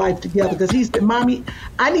get my life together because he said, "Mommy,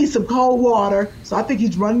 I need some cold water." So I think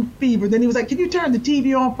he's running fever. Then he was like, "Can you turn the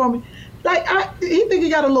TV on for me?" Like he think he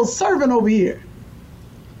got a little servant over here.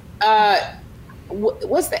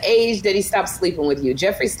 What's the age that he stopped sleeping with you?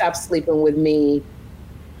 Jeffrey stopped sleeping with me.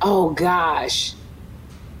 Oh gosh,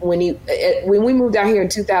 when we moved out here in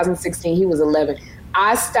 2016, he was 11.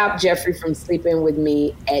 I stopped Jeffrey from sleeping with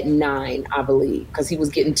me at 9, I believe, because he was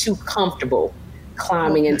getting too comfortable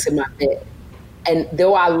climbing into my bed. And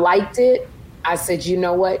though I liked it, I said, you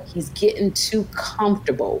know what? He's getting too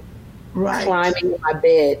comfortable climbing in my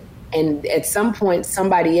bed. And at some point,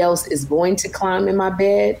 somebody else is going to climb in my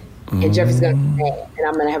bed, and Jeffrey's going to be mad, and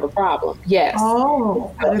I'm going to have a problem. Yes.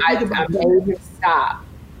 Oh, so I made him stop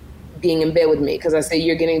being in bed with me because I said,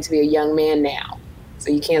 you're getting to be a young man now,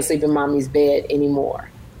 so you can't sleep in mommy's bed anymore.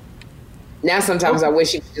 Now sometimes I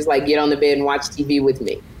wish he could just get on the bed and watch TV with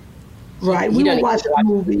me. Right, we would watch a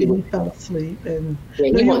movie and he fell asleep. And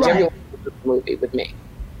he won't Jeffrey watch a movie with me.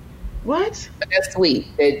 What? But that's sweet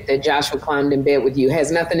that Joshua climbed in bed with you. It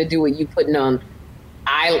has nothing to do with you putting on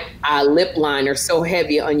eye lip liner so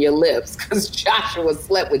heavy on your lips because Joshua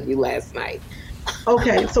slept with you last night.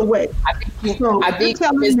 Okay, so wait. I think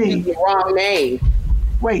you missed the wrong name.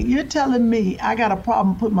 Wait, you're telling me I got a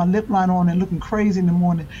problem putting my lip liner on and looking crazy in the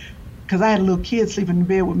morning because I had a little kid sleeping in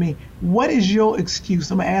bed with me. What is your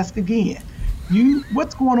excuse? I'm going to ask again.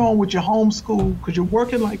 What's going on with your homeschool? Because you're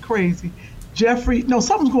working like crazy. Jeffrey, no,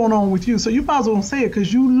 something's going on with you. So you might as well say it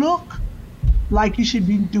because you look like you should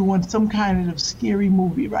be doing some kind of scary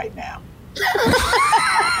movie right now.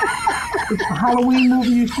 It's a Halloween movie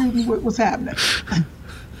you're shooting. What's happening?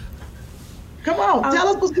 Come on, tell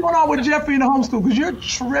us what's going on with Jeffrey in the homeschool because you're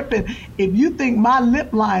tripping if you think my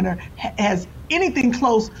lip liner has anything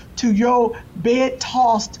close to your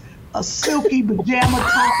bed-tossed, a silky pajama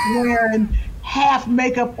top wearing, half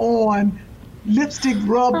makeup on, lipstick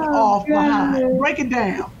rubbed off behind. Break it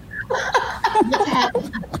down. What's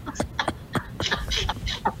happening?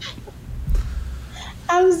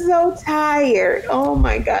 I'm so tired. Oh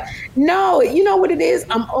my God. No, you know what it is?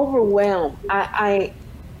 I'm overwhelmed.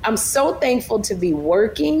 I'm so thankful to be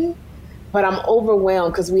working, but I'm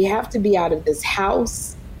overwhelmed because we have to be out of this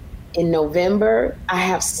house in November. I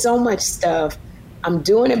have so much stuff. I'm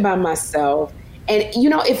doing it by myself. And,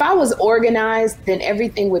 if I was organized, then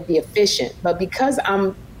everything would be efficient. But because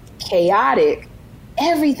I'm chaotic,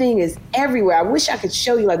 everything is everywhere. I wish I could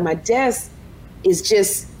show you, my desk is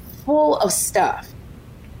just full of stuff.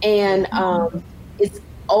 And it's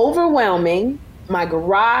overwhelming. My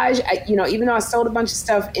garage, even though I sold a bunch of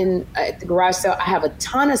stuff at the garage sale, I have a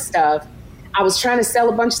ton of stuff. I was trying to sell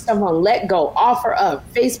a bunch of stuff on Let Go, OfferUp,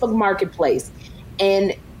 Facebook Marketplace,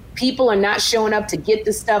 and people are not showing up to get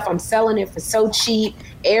the stuff. I'm selling it for so cheap.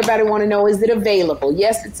 Everybody want to know, is it available?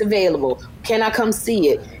 Yes, it's available. Can I come see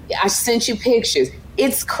it? I sent you pictures.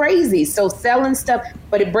 It's crazy. So selling stuff,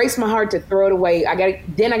 but it breaks my heart to throw it away. I got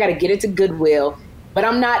to get it to Goodwill. But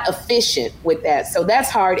I'm not efficient with that. So that's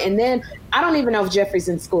hard. And then I don't even know if Jeffrey's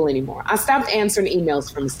in school anymore. I stopped answering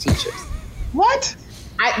emails from his teachers. What?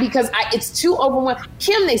 Because it's too overwhelming.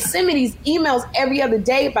 Kim, they send me these emails every other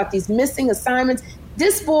day about these missing assignments.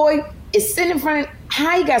 This boy is sitting in front of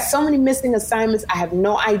how you got so many missing assignments. I have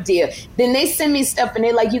no idea. Then they send me stuff and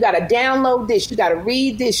they you got to download this. You got to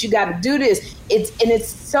read this. You got to do this.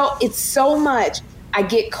 It's so much. I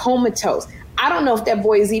get comatose. I don't know if that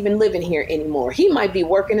boy is even living here anymore. He might be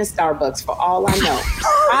working at Starbucks for all I know.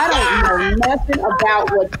 I don't know nothing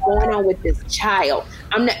about what's going on with this child.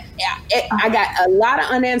 I got a lot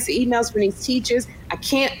of unanswered emails from these teachers. I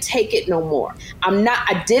can't take it no more.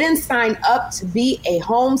 I didn't sign up to be a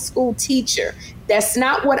homeschool teacher. That's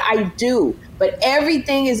not what I do. But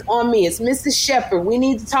everything is on me. It's Mrs. Shepherd. We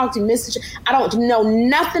need to talk to Mrs. I don't know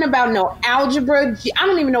nothing about no algebra. I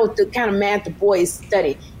don't even know what the kind of math the boy is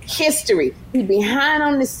studying. History. He's behind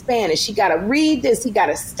on the Spanish. He got to read this. He got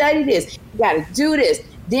to study this. He got to do this.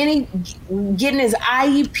 Then he getting his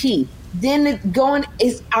IEP. Then it going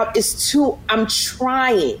is out. It's too. I'm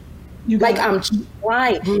trying. I'm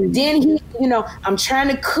trying. Then he, I'm trying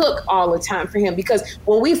to cook all the time for him, because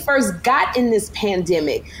when we first got in this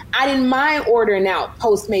pandemic, I didn't mind ordering out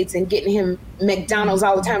Postmates and getting him McDonald's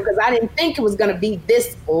all the time, because I didn't think it was going to be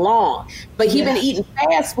this long. But he been eating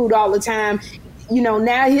fast food all the time.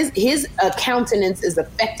 Now his countenance is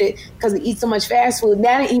affected because he eats so much fast food.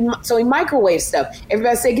 Now he microwaves stuff.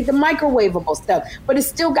 Everybody say get the microwavable stuff, but it's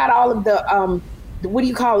still got all of the what do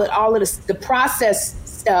you call it? All of the processed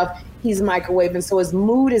stuff. He's microwaving, so his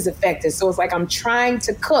mood is affected. So it's like I'm trying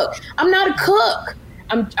to cook. I'm not a cook.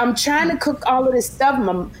 I'm trying to cook all of this stuff.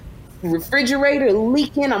 My refrigerator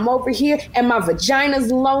leaking. I'm over here, and my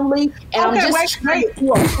vagina's lonely, and I'm just trying to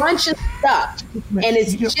do a bunch of stuff, and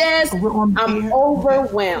it's just I'm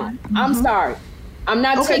overwhelmed. I'm sorry. I'm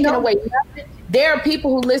not taking away nothing. There are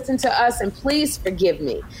people who listen to us, and please forgive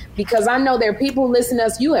me, because I know there are people who listen to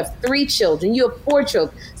us. You have 3 children. You have 4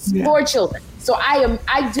 children. 4 children. So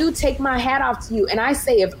I do take my hat off to you, and I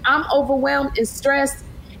say, if I'm overwhelmed and stressed,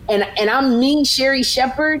 and I'm me, Sherri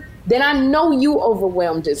Shepherd, then I know you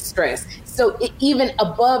overwhelmed and stressed. So even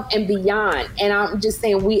above and beyond. And I'm just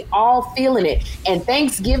saying, we all feeling it. And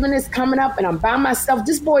Thanksgiving is coming up, and I'm by myself.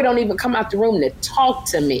 This boy don't even come out the room to talk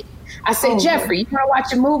to me. I say, Jeffrey, you want to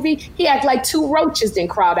watch a movie? He act like 2 roaches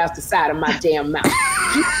didn't crawl out the side of my damn mouth.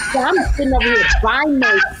 I'm sitting over here by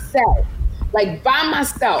myself. Like, by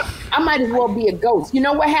myself. I might as well be a ghost. You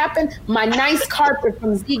know what happened? My nice carpet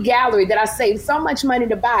from Z Gallery that I saved so much money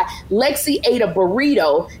to buy, Lexi ate a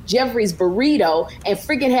burrito, Jeffrey's burrito, and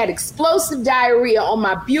freaking had explosive diarrhea on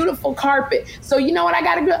my beautiful carpet. So you know what I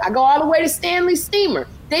got to do? I go all the way to Stanley Steamer.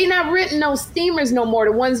 They not renting no steamers no more.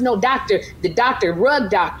 The ones the rug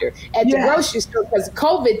doctor at the grocery store, because of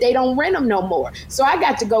COVID, they don't rent them no more. So I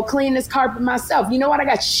got to go clean this carpet myself. You know what? I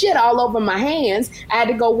got shit all over my hands. I had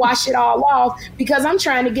to go wash it all off because I'm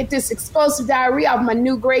trying to get this explosive diarrhea off my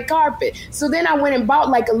new gray carpet. So then I went and bought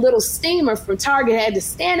like a little steamer from Target. I had to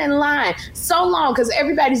stand in line so long because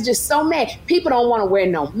everybody's just so mad. People don't want to wear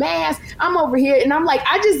no mask. I'm over here and I'm like,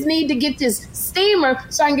 I just need to get this steamer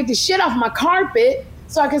so I can get the shit off my carpet,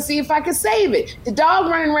 so I can see if I can save it. The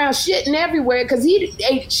dog running around shitting everywhere because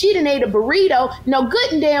she done ate a burrito. No,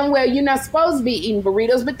 good and damn well you're not supposed to be eating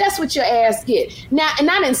burritos, but that's what your ass get. Now, and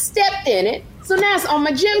I done stepped in it, so now it's on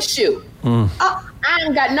my gym shoe. I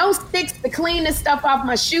ain't got no sticks to clean this stuff off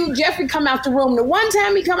my shoe. Jeffrey come out the room. The one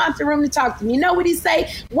time he come out the room to talk to me, you know what he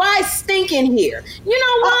say? Why stink in here? You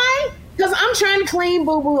know why? Because I'm trying to clean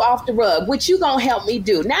boo-boo off the rug, which you gonna help me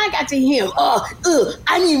do. Now I got to hear him, I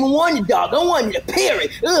didn't even want a dog. I wanted a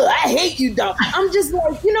parrot. I hate you, dog. I'm just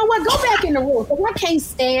like, you know what? Go back in the room, because I can't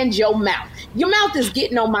stand your mouth. Your mouth is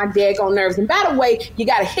getting on my daggone nerves. And by the way, you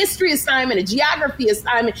got a history assignment, a geography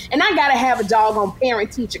assignment, and I got to have a doggone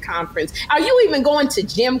parent-teacher conference. Are you even going to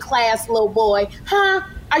gym class, little boy? Huh?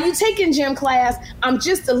 Are you taking gym class? I'm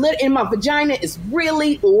just a little, and my vagina is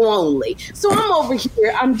really lonely. So I'm over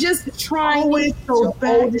here. I'm just trying to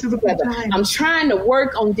hold it together. I'm trying to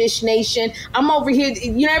work on Dish Nation. I'm over here.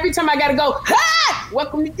 You know, every time I got to go,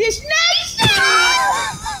 welcome to Dish Nation.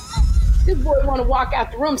 This boy want to walk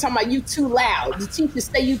out the room talking about you too loud. The teachers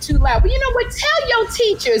say you too loud. But you know what? Tell your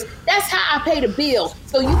teachers that's how I pay the bill,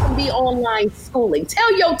 so you can be online schooling.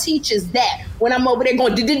 Tell your teachers that when I'm over there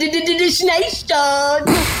going Dish Nation.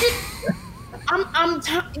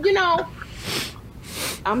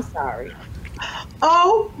 I'm sorry.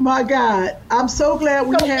 Oh my God! I'm so glad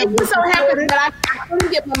we have. It just so happened that I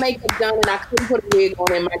couldn't get my makeup done and I couldn't put a wig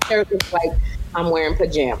on, and my shirt was like, I'm wearing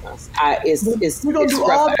pajamas. We're going to do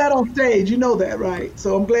all that on stage. You know that, right?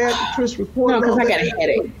 So I'm glad Chris recorded. No, because I got a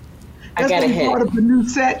headache. That's part of the new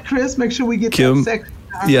set, Chris. Make sure we get Kim, that section.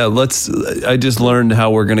 Yeah, I just learned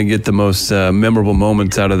how we're going to get the most memorable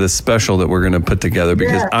moments out of this special that we're going to put together,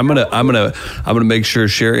 because I'm gonna make sure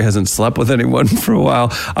Sherri hasn't slept with anyone for a while.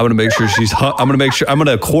 I'm going to make sure I'm going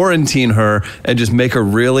to quarantine her and just make her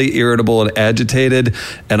really irritable and agitated,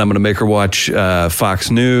 and I'm going to make her watch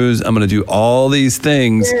Fox News. I'm going to do all these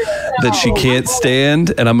things that she can't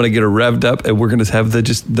stand, and I'm going to get her revved up, and we're going to have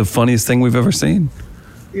the funniest thing we've ever seen.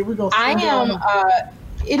 Here we go.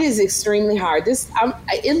 It is extremely hard.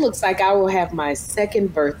 It looks like I will have my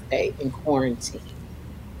second birthday in quarantine.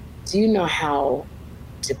 Do you know how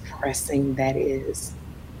depressing that is?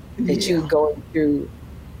 That you're going through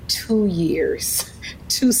 2 years,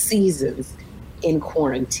 2 seasons, in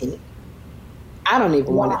quarantine. I don't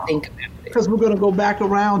even want to think about it. Because we're going to go back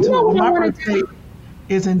around to it. My birthday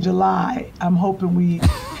is in July. I'm hoping we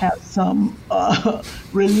have some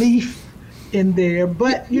relief in there.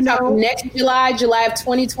 But, next July of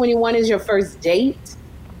 2021 is your first date?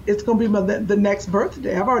 It's going to be the next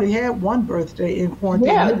birthday. I've already had one birthday in quarantine.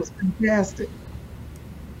 Yeah. It was fantastic.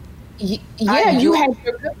 Yeah, you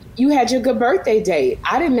had your good birthday date.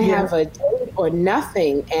 I didn't have a date or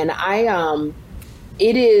nothing. And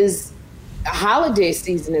it is, holiday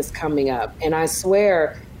season is coming up. And I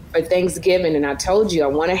swear for Thanksgiving, and I told you I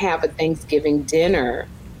want to have a Thanksgiving dinner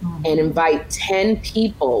and invite 10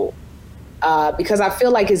 people because I feel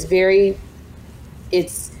like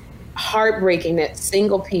it's heartbreaking that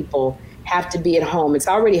single people have to be at home. It's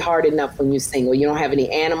already hard enough when you're single. You don't have any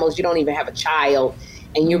animals. You don't even have a child.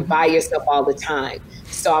 And you're by yourself all the time.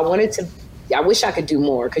 So I wish I could do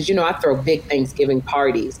more because, I throw big Thanksgiving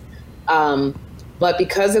parties. But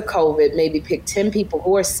because of COVID, maybe pick 10 people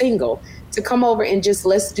who are single to come over and just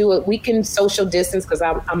let's do it. We can social distance because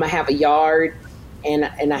I'm going to have a yard and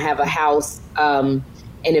I have a house. And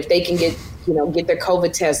if they can get their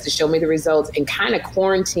COVID test to show me the results and kind of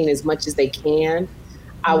quarantine as much as they can,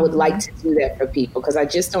 I would like to do that for people because I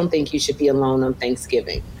just don't think you should be alone on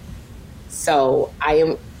Thanksgiving. So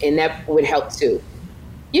and that would help too.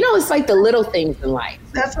 It's like the little things in life.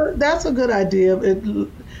 That's a good idea.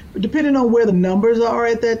 Depending on where the numbers are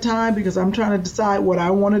at that time, because I'm trying to decide what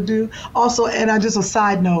I want to do. Also, and just a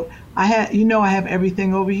side note, I have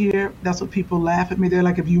everything over here. That's what people laugh at me. They're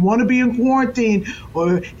like, if you want to be in quarantine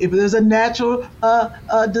or if there's a natural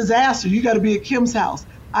disaster, you got to be at Kim's house.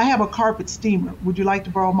 I have a carpet steamer. Would you like to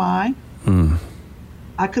borrow mine?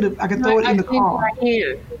 I could throw it in the car.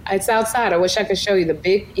 It's outside. I wish I could show you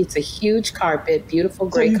it's a huge carpet, beautiful,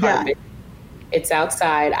 great carpet. It's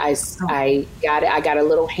outside. I got it. I got a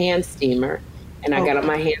little hand steamer and I got on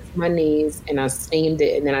my hands and my knees and I steamed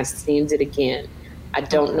it and then I steamed it again. I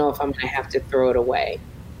don't know if I'm going to have to throw it away.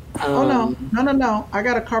 No. I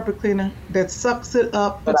got a carpet cleaner that sucks it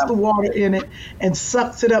up, puts the water in it and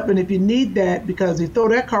sucks it up. And if you need that, because you throw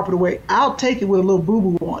that carpet away, I'll take it with a little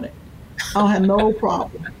boo-boo on it. I don't have no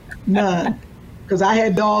problem. None. Because I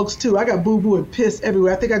had dogs too. I got boo-boo and piss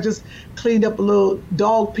everywhere. I think I just cleaned up a little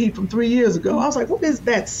dog pee from 3 years ago. I was like, what is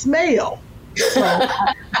that smell? So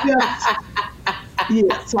I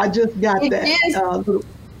just got that.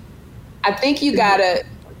 I think you gotta,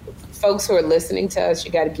 folks who are listening to us,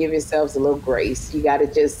 you gotta give yourselves a little grace. You gotta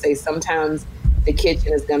just say sometimes the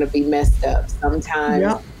kitchen is gonna be messed up.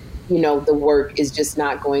 Sometimes, the work is just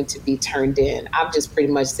not going to be turned in. I've just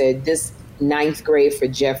pretty much said this 9th grade for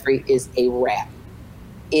Jeffrey is a wrap.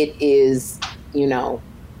 It is,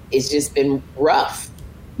 it's just been rough.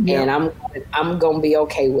 Yeah. And I'm going to be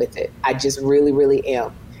okay with it. I just really, really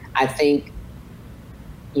am. I think,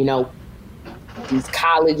 these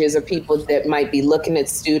colleges are people that might be looking at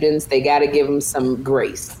students. They got to give them some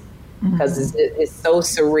grace because it's so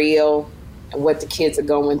surreal and what the kids are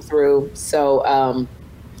going through. So,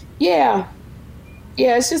 yeah,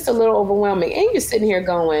 it's just a little overwhelming. And you're sitting here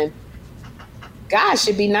going, gosh,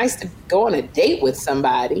 it'd be nice to go on a date with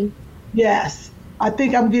somebody. Yes, I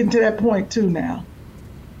think I'm getting to that point too now.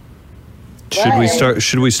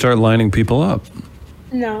 Should we start lining people up?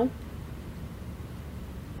 No.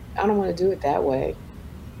 I don't want to do it that way.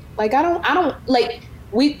 Like,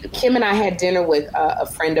 Kim and I had dinner with a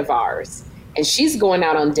friend of ours, and she's going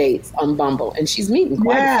out on dates on Bumble, and she's meeting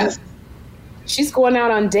quite a few. She's going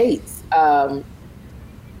out on dates. I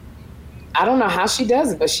don't know how she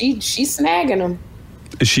does it, but she's snagging them.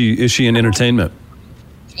 Is she in entertainment?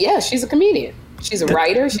 Yeah, she's a comedian. She's a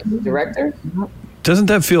writer. She's a director. Doesn't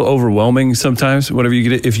that feel overwhelming sometimes? Whatever you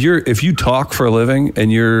get, if you talk for a living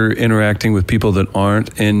and you're interacting with people that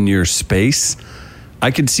aren't in your space,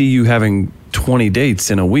 I could see you having 20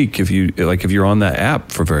 dates in a week if you're on that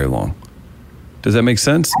app for very long. Does that make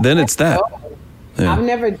sense? Then it's that. Yeah. I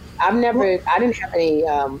didn't have any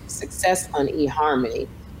success on eHarmony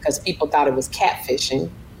because people thought it was catfishing.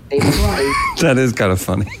 That is kind of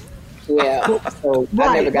funny. Yeah. So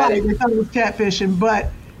I never got it. They thought it was catfishing,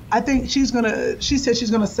 but I think she said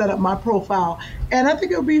she's gonna set up my profile, and I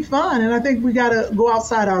think it'll be fun. And I think we gotta go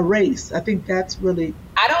outside our race. I think that's really.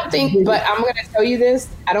 I don't think, but I'm gonna tell you this.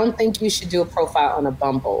 I don't think you should do a profile on a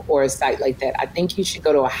Bumble or a site like that. I think you should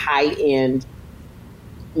go to a high-end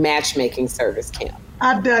matchmaking service, Kim.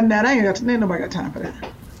 I've done that. Ain't nobody got time for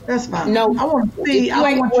that. That's fine. No, I want to see.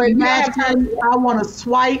 I want to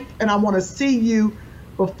swipe, and I want to see you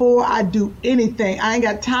before I do anything. I ain't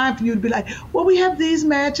got time for you to be like, well, we have these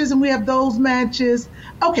matches and we have those matches.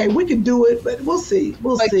 Okay, we can do it, but we'll see.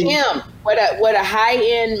 We'll see. Kim, what a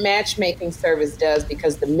high-end matchmaking service does,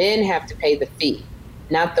 because the men have to pay the fee,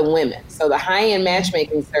 not the women. So the high-end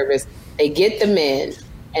matchmaking service, they get the men,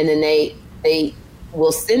 and then they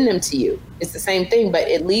will send them to you. It's the same thing, but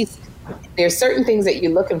at least there's certain things that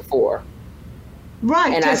you're looking for.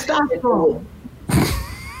 Right, and testosterone.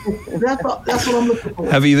 That's what I'm looking for.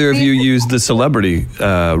 Have either of you used the celebrity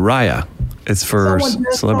Raya? It's for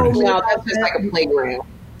celebrities. No, that's just like a playground.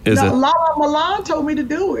 Is it? Lala Milan told me to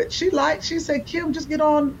do it. She said, Kim, just get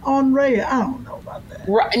on Raya. I don't know about that.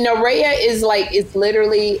 No, Raya is like, it's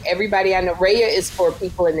literally everybody I know. Raya is for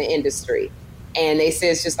people in the industry. And they say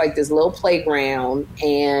it's just like this little playground,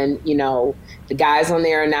 and, you know, the guys on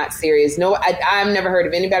there are not serious. No, I've never heard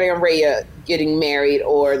of anybody on Raya getting married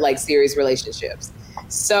or like serious relationships.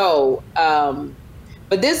 So,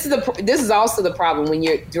 but this is also the problem when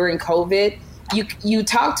you're during COVID. You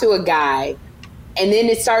talk to a guy, and then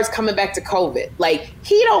it starts coming back to COVID. Like,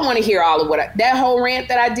 he don't want to hear all of that whole rant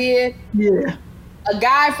that I did. Yeah. A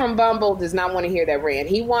guy from Bumble does not want to hear that rant.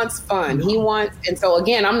 He wants fun. And so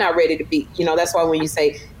again, I'm not ready to be, that's why when you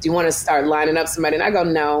say, do you want to start lining up somebody? And I go,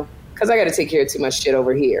 no, because I got to take care of too much shit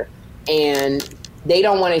over here. And they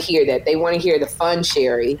don't want to hear that. They want to hear the fun,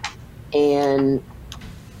 Sherry. And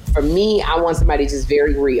for me, I want somebody just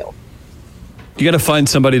very real. You got to find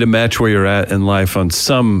somebody to match where you're at in life on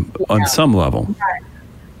some level. Right.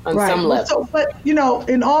 On some level. So, but,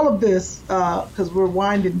 in all of this, because we're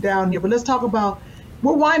winding down here, but let's talk about,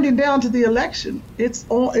 we're winding down to the election. It's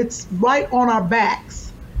right on our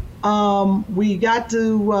backs. We got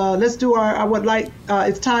to, let's do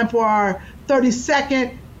it's time for our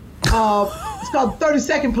 30-second, it's called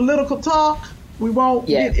 30-second political talk. We won't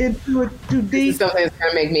get into it too deep. This is something that's going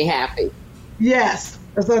to make me happy. Yes,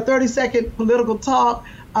 it's our 30-second political talk.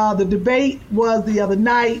 The debate was the other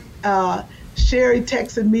night. Sherry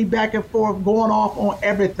texted me back and forth, going off on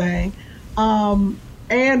everything.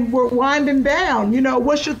 And we're winding down.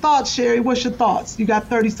 What's your thoughts, Sherry? What's your thoughts? You got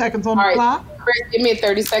 30 seconds on the clock? Chris, give me a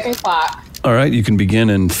 30-second clock. All right, you can begin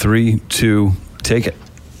in 3, 2, take it.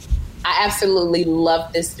 I absolutely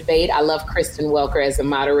love this debate. I love Kristen Welker as a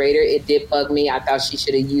moderator. It did bug me. I thought she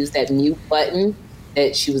should have used that mute button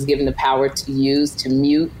that she was given the power to use to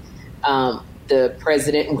mute the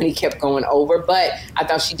president when he kept going over. But I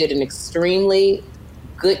thought she did an extremely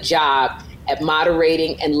good job at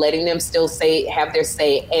moderating and letting them still have their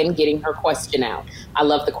say and getting her question out. I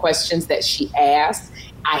love the questions that she asked.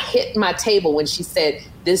 I hit my table when she said,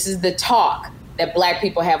 this is the talk that Black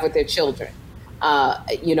people have with their children,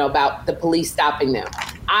 about the police stopping them.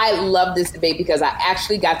 I love this debate because I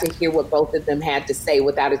actually got to hear what both of them had to say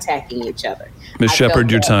without attacking each other. Ms. Shepard,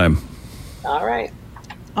 your time. All right.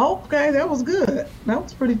 Okay, that was good. That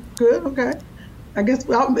was pretty good. Okay. I guess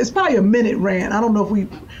it's probably a minute rant. I don't know if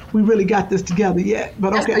we really got this together yet, but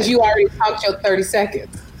that's okay. Because you already talked your 30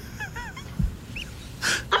 seconds.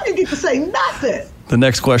 I didn't get to say nothing. The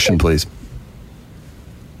next question, please.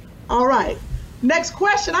 All right. Next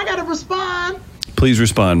question. I got to respond. Please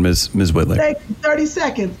respond, Ms. Whitley. Thank you. 30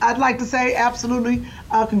 seconds. I'd like to say absolutely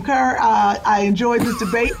concur. I enjoyed this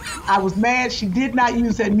debate. I was mad she did not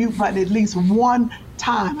use that mute button at least one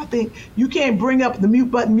time. I think you can't bring up the mute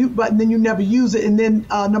button, then you never use it, and then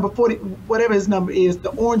number 40, whatever his number is, the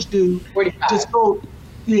orange dude, 45.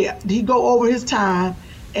 He go over his time,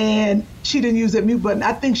 and she didn't use that mute button.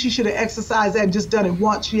 I think she should have exercised that and just done it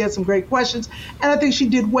once. She had some great questions, and I think she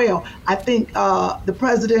did well. I think the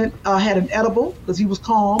president had an edible because he was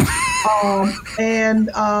calm, I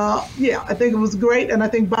think it was great, and I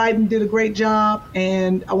think Biden did a great job,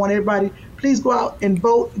 and I want everybody, please go out and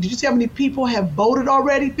vote. Did you see how many people have voted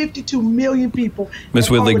already? 52 million people. Ms.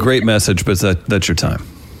 Whitley, great message, but that's your time.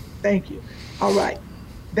 Thank you. All right.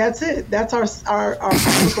 That's it. That's our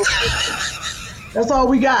that's all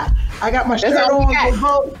we got. I got my shirt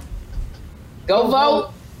on. Go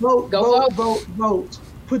vote. Vote.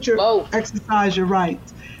 Exercise your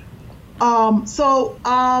rights. Well,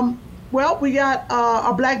 we got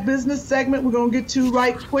our Black business segment we're going to get to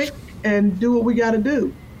right quick and do what we got to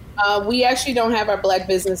do. We actually don't have our Black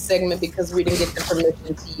business segment because we didn't get the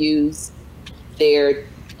permission to use their.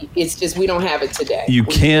 It's just we don't have it today. You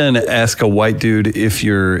can ask a white dude if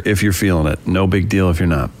you're feeling it. No big deal if you're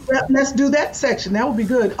not. Let's do that section. That would be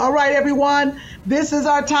good. All right, everyone. This is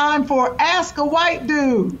our time for Ask a White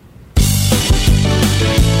Dude.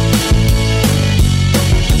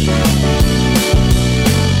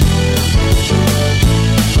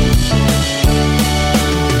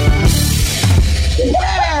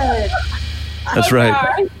 That's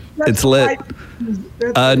right. It's lit.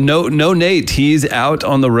 No, Nate. He's out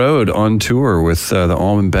on the road on tour with the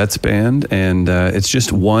Almond Betts band, and it's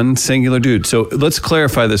just one singular dude. So let's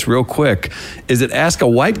clarify this real quick. Is it Ask a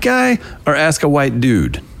White Guy or Ask a White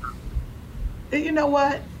Dude? You know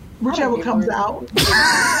what? Whichever comes out.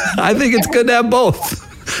 I think it's good to have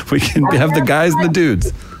both. We can have the guys and the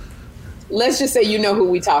dudes. Let's just say you know who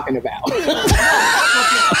we talking about.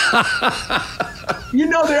 You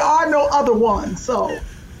know there are no other ones, so.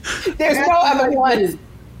 There's no other ones.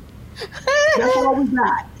 That's all we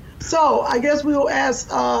got. So I guess we'll ask,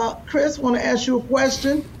 Chris, want to ask you a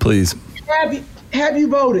question? Please. Have you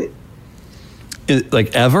voted?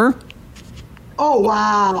 Like ever? Oh,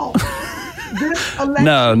 wow. This election?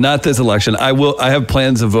 No, not this election. I have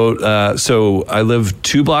plans to vote. So I live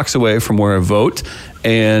 2 blocks away from where I vote,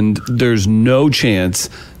 and there's no chance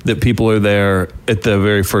that people are there at the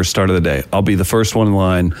very first start of the day. I'll be the first one in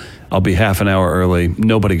line. I'll be half an hour early.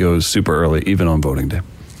 Nobody goes super early, even on voting day.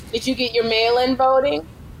 Did you get your mail-in voting?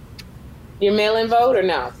 Your mail-in vote or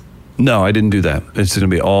no? No, I didn't do that. It's going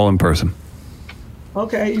to be all in person.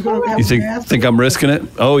 Okay, you're going to have You a mask? think I'm risking it?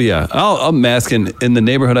 Oh, yeah. I'll mask in the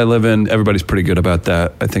neighborhood I live in. Everybody's pretty good about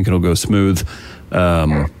that. I think it'll go smooth.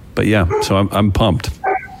 But yeah, so I'm pumped.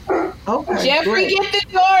 Okay, Jeffrey, great. get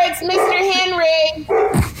the door. It's Mr. Henry.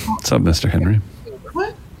 What's up, Mr. Henry?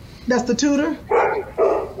 What? That's the tutor?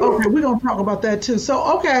 Okay, we're going to talk about that too.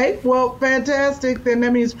 So, okay, well, fantastic. Then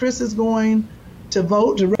that means Chris is going to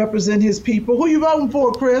vote to represent his people. Who you voting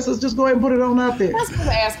for, Chris? Let's just go ahead and put it on out there. I'm not supposed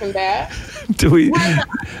to ask him that. Do we?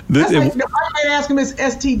 That's like, I can't ask him his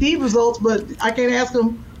STD results, but I can't ask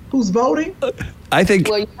him who's voting. I think.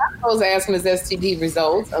 Well, you're not supposed to ask him his STD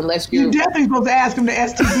results unless you. You definitely supposed to ask him the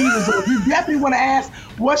STD results. You definitely want to ask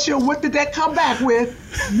what did that come back with?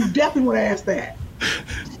 You definitely want to ask that.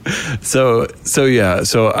 So yeah.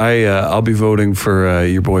 So I'll be voting for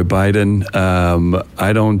your boy Biden.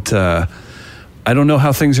 I don't know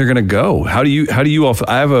how things are going to go. How do you all?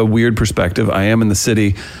 I have a weird perspective. I am in the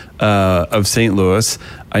city of St. Louis.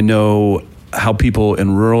 I know how people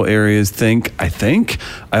in rural areas think. I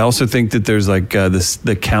also think that there's like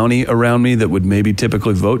the county around me that would maybe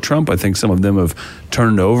typically vote Trump. I think some of them have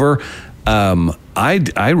turned over.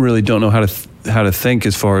 I really don't know how to think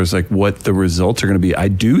as far as like what the results are going to be. I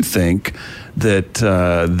do think that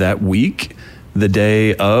that week, the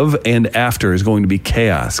day of and after, is going to be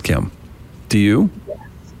chaos, Kim. Do you?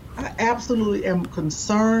 I absolutely am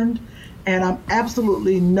concerned, and I'm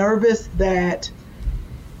absolutely nervous that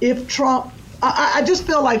if Trump, I just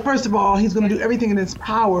feel like, first of all, he's going to do everything in his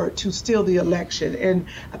power to steal the election. And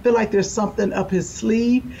I feel like there's something up his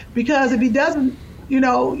sleeve, because if he doesn't,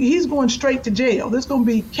 he's going straight to jail. There's going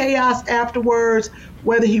to be chaos afterwards,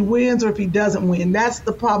 whether he wins or if he doesn't win. That's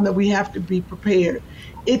the problem, that we have to be prepared.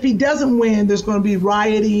 If he doesn't win, there's going to be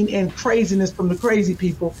rioting and craziness from the crazy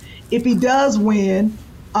people. If he does win,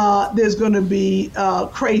 there's going to be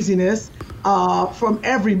craziness from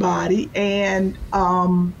everybody. And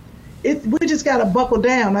we just got to buckle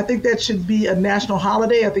down. I think that should be a national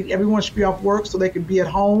holiday. I think everyone should be off work so they can be at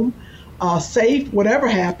home, safe, whatever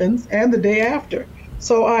happens, and the day after.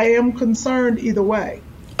 So I am concerned either way.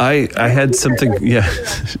 I had something, yeah.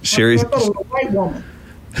 Sherry's. I thought it was a white woman.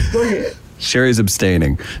 Go ahead. Sherry's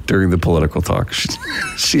abstaining during the political talk.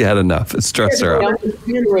 She had enough. It stressed her out.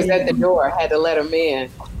 He was at the door. Had to let him in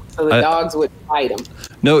so the dogs wouldn't bite him.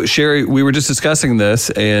 No, Sherry, we were just discussing this,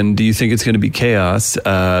 and do you think it's going to be chaos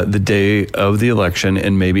the day of the election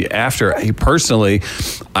and maybe after? Personally,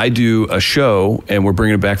 I do a show, and we're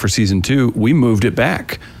bringing it back for season 2. We moved it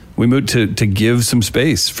back. We moved to give some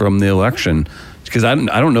space from the election, because I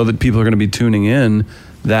don't know that people are going to be tuning in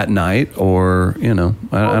that night, or I don't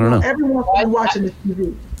know. Everyone's going to be watching the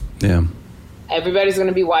TV. Yeah. Everybody's going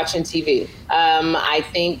to be watching TV. I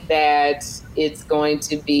think that it's going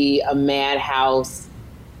to be a madhouse.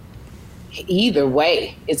 Either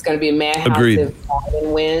way, it's going to be a madhouse. Agreed. If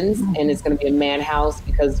Biden wins, and it's going to be a madhouse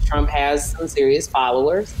because Trump has some serious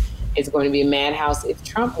followers. It's going to be a madhouse if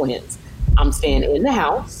Trump wins. I'm staying in the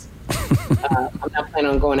house. I'm not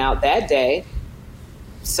planning on going out that day.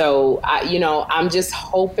 So, I'm just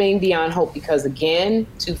hoping beyond hope, because, again,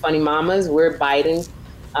 2 funny mamas, we're Biden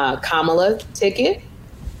Kamala ticket.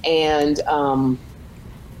 And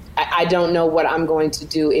I don't know what I'm going to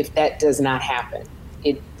do if that does not happen.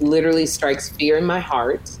 It literally strikes fear in my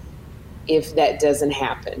heart if that doesn't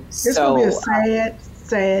happen. It's going to be a sad,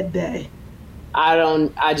 sad day.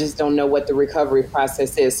 I just don't know what the recovery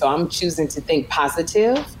process is. So I'm choosing to think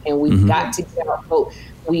positive, and we've got to get our vote.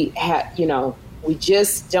 We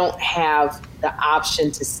just don't have the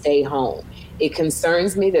option to stay home. It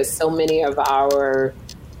concerns me that so many of our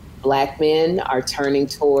Black men are turning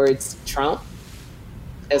towards Trump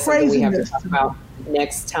That's something we have to talk about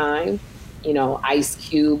next time. You know, Ice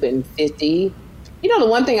Cube and 50. You know, the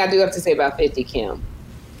one thing I do have to say about 50, Kim,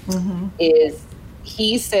 is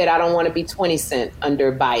he said, I don't want to be 20 cent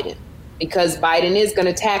under Biden, because Biden is going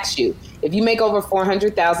to tax you. If you make over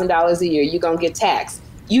 $400,000 a year, you're going to get taxed.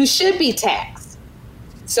 You should be taxed.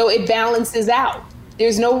 So it balances out.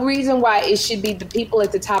 There's no reason why it should be the people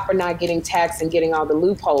at the top are not getting taxed and getting all the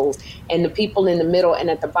loopholes, and the people in the middle and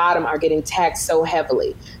at the bottom are getting taxed so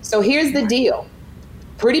heavily. So here's the deal.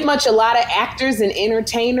 Pretty much a lot of actors and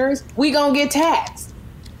entertainers, we gonna get taxed.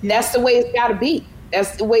 That's the way it's gotta be.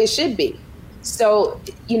 That's the way it should be. So,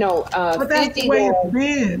 you know, but that's the way it's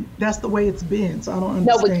been. That's the way it's been. So I don't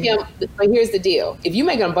understand. No, but here's the deal. If you're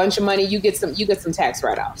making a bunch of money, you get some tax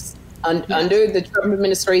write-offs. Under the Trump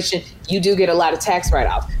administration, you do get a lot of tax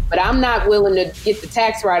write-offs. But I'm not willing to get the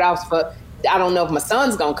tax write-offs for, I don't know if my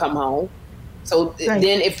son's going to come home. So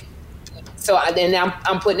then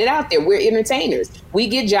I'm putting it out there. We're entertainers. We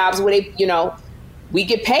get jobs where we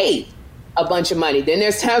get paid a bunch of money. Then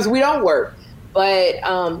there's times we don't work. But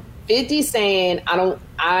 50 saying, I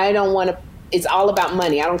don't want to, it's all about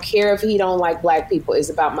money. I don't care if he don't like black people. It's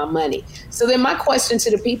about my money. So then my question to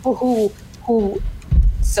the people who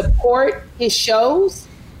support his shows,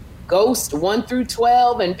 Ghost 1 through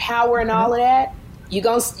 12 and Power and all of that, you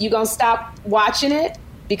gonna stop watching it?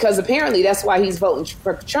 Because apparently that's why he's voting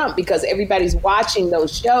for Trump, because everybody's watching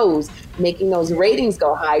those shows, making those ratings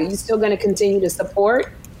go high. Are you still going to continue to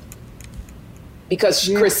support? Because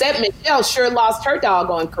Chrisette Michele sure lost her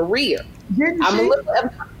doggone career. Didn't she?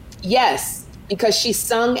 Yes, because she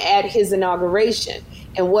sung at his inauguration.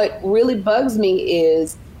 And what really bugs me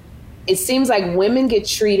is it seems like women get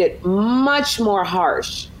treated much more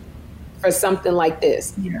harsh for something like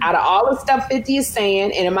this. Yeah. Out of all the stuff 50 is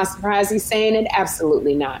saying, and am I surprised he's saying it?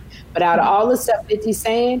 Absolutely not. But out of all the stuff 50's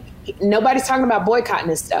saying, nobody's talking about boycotting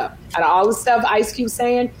this stuff. Out of all the stuff Ice Cube's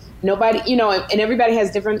saying, nobody, and everybody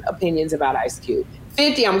has different opinions about Ice Cube.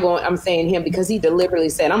 50, I'm saying him because he deliberately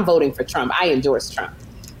said, I'm voting for Trump. I endorse Trump.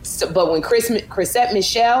 So, but when Chrisette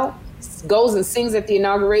Michele goes and sings at the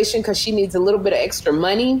inauguration because she needs a little bit of extra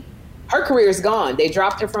money, her career is gone. They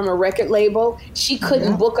dropped her from a record label. She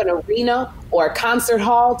couldn't book an arena or a concert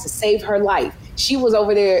hall to save her life. She was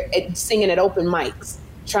over there singing at open mics,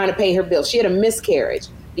 trying to pay her bills. She had a miscarriage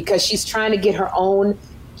because she's trying to get her own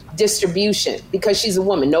distribution because she's a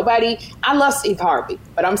woman. I love Steve Harvey,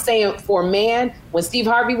 but I'm saying for a man, when Steve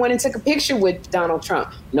Harvey went and took a picture with Donald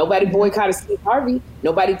Trump, nobody boycotted Steve Harvey.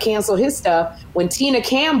 Nobody canceled his stuff. When Tina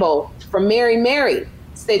Campbell from Mary Mary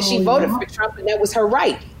said she voted for Trump and that was her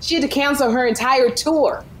right, she had to cancel her entire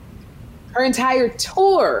tour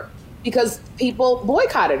because people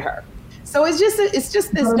boycotted her. So it's just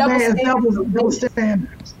this double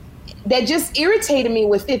standards that just irritated me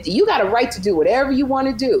with 50. You got a right to do whatever you want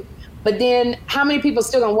to do, but then how many people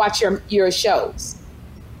still gonna watch your shows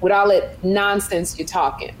with all that nonsense you're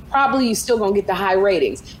talking? Probably you still gonna get the high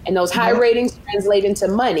ratings, and those high ratings translate into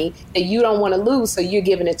money that you don't want to lose, so you're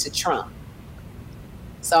giving it to Trump.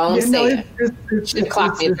 So I'm saying, should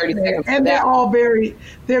clock me in 30 seconds. And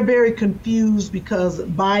they're very confused because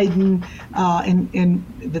Biden and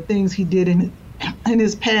the things he did in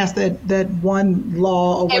his past, that one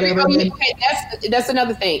law or whatever. That's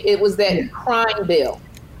another thing. It was that crime bill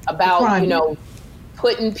about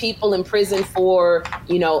putting people in prison for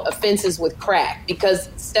offenses with crack,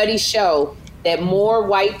 because studies show that more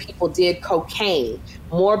white people did cocaine,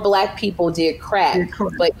 more black people did crack,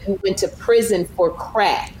 but you went to prison for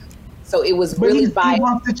crack. So it was really biased. He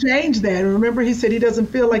wants to change that. Remember, he said he doesn't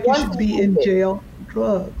feel like he should be in jail.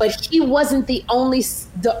 Drugs. But he wasn't the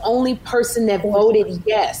only person that voted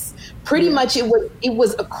yes. Pretty much it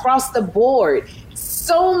was across the board.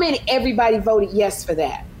 Everybody voted yes for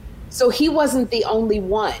that. So he wasn't the only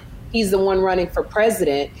one. He's the one running for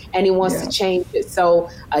president, and he wants to change it. So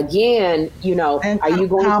again, and are you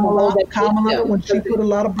going to hold that Kamala when she put a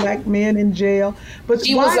lot of black men in jail? But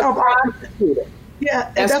she was a prosecutor.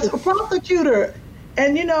 Yeah, that's a prosecutor.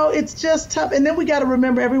 And, it's just tough. And then we got to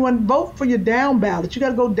remember, everyone, vote for your down ballot. You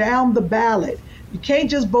got to go down the ballot. You can't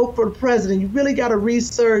just vote for the president. You really got to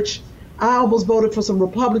research. I almost voted for some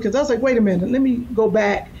Republicans. I was like, wait a minute, let me go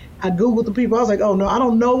back. I Googled the people. I was like, oh, no, I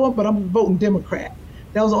don't know them, but I'm voting Democrat.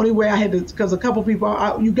 That was the only way I had to, because a couple people,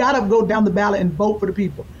 you got to go down the ballot and vote for the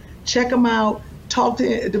people. Check them out. Talk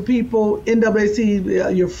to the people,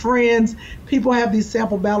 NAACP, your friends. People have these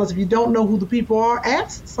sample ballots. If you don't know who the people are,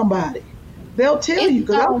 ask somebody. They'll tell you,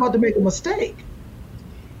 because I'm about to make a mistake.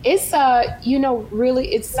 It's,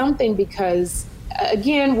 really, it's something because,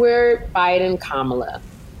 again, we're Biden, Kamala.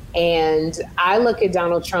 And I look at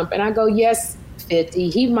Donald Trump and I go, yes, 50.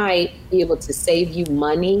 He might be able to save you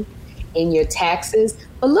money in your taxes,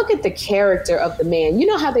 but look at the character of the man. You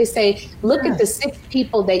know how they say, look at the 6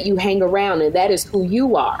 people that you hang around, and that is who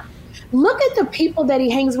you are. Look at the people that he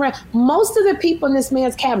hangs around. Most of the people in this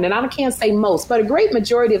man's cabinet, I can't say most, but a great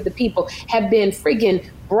majority of the people have been friggin'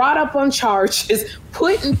 brought up on charges,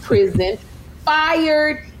 put in prison,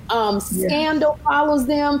 fired. Scandal follows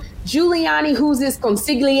them. Giuliani, who's this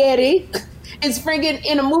consigliere, is friggin'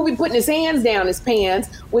 in a movie putting his hands down his pants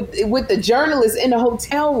with the journalists in the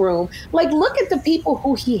hotel room. Like, look at the people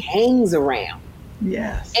who he hangs around.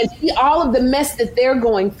 Yes. And see all of the mess that they're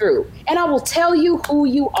going through. And I will tell you who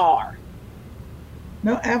you are.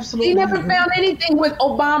 No, absolutely. He never found anything with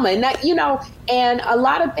Obama. And that, and a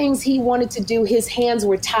lot of things he wanted to do, his hands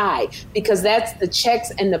were tied, because that's the checks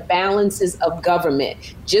and the balances of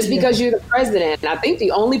government. Just because you're the president, and I think the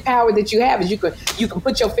only power that you have is you can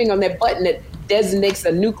put your finger on that button that designates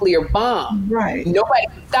a nuclear bomb. Right. Nobody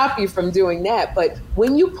can stop you from doing that. But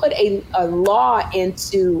when you put a law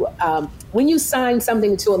into, when you sign something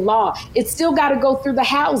into a law, it's still got to go through the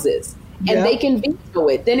houses, and they can veto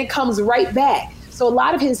it. Then it comes right back. So a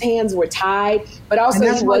lot of his hands were tied, but also and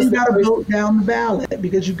that's why you got to vote down the ballot,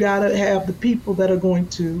 because you got to have the people that are going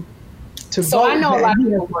to vote. So I know a lot of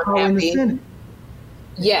people weren't happy. In the Senate.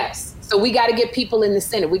 Yes. So we got to get people in the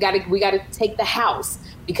Senate. We got to take the House,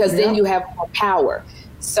 because then you have more power.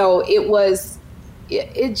 So I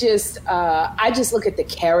just look at the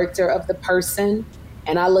character of the person,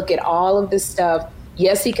 and I look at all of this stuff.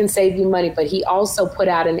 Yes, he can save you money, but he also put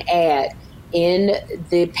out an ad in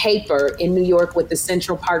the paper in New York with the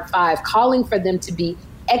Central Park 5, calling for them to be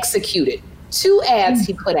executed. 2 ads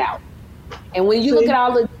he put out. And when you look at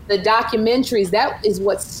all of the documentaries, that is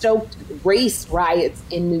what stoked race riots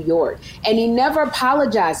in New York. And he never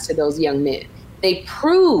apologized to those young men. They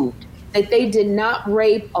proved that they did not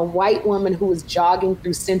rape a white woman who was jogging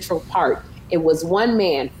through Central Park. It was one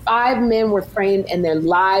man. 5 men were framed, and their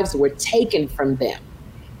lives were taken from them.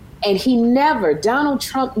 And Donald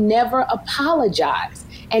Trump never apologized.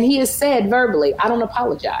 And he has said verbally, I don't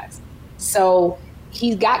apologize. So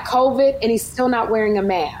he's got COVID, and he's still not wearing a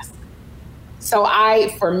mask. So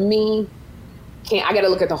I got to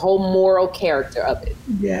look at the whole moral character of it.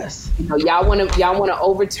 Yes. Y'all want to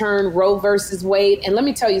overturn Roe versus Wade. And let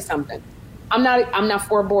me tell you something. I'm not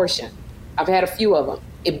for abortion. I've had a few of them.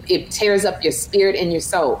 It tears up your spirit and your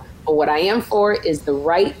soul. But what I am for is the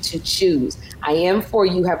right to choose. I am for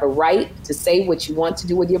you have a right to say what you want to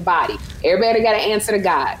do with your body. Everybody got to answer to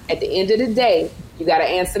God. At the end of the day, you got to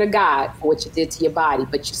answer to God for what you did to your body.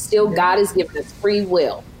 But God has given us free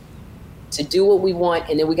will to do what we want,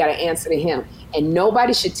 and then we got to answer to him. And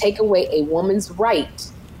nobody should take away a woman's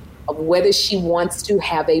right of whether she wants to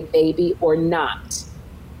have a baby or not.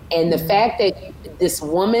 And the fact that this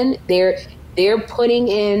woman, they're putting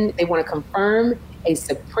in, they want to confirm a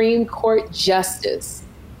Supreme Court justice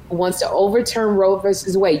who wants to overturn Roe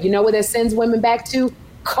versus Wade. You know what that sends women back to?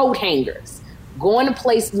 Coat hangers. Going to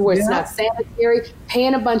places where it's not sanitary,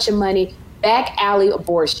 paying a bunch of money, back alley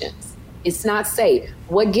abortions. It's not safe.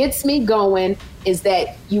 What gets me going is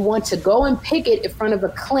that you want to go and picket in front of a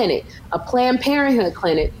clinic, a Planned Parenthood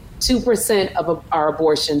clinic, 2% of our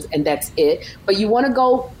abortions, and that's it. But you want to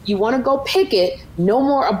go picket no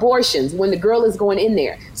more abortions when the girl is going in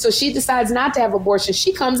there. So she decides not to have abortion.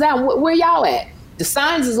 She comes out. Where y'all at? The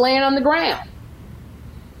signs is laying on the ground.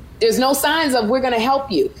 There's no signs of we're going to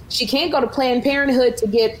help you. She can't go to Planned Parenthood to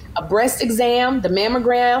get a breast exam, the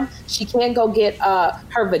mammogram. She can't go get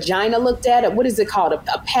her vagina looked at. What is it called?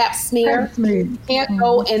 A pap smear. She can't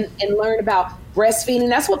go and learn about breastfeeding.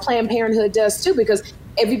 That's what Planned Parenthood does too, because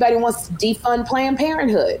everybody wants to defund Planned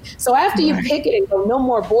Parenthood. So after you pick it and go, no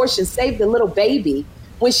more abortion, save the little baby.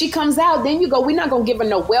 When she comes out, then you go, we're not going to give her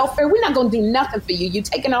no welfare. We're not going to do nothing for you. You're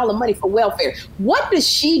taking all the money for welfare. What does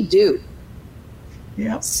she do?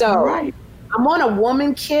 Yep. So I'm on a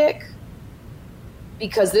woman kick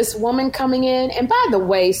because this woman coming in, and by the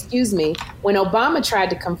way, excuse me, when Obama tried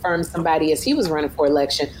to confirm somebody as he was running for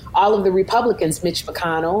election, all of the Republicans, Mitch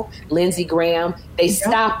McConnell, Lindsey Graham, they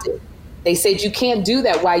stopped it. They said, you can't do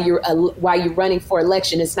that while you're running for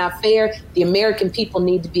election. It's not fair. The American people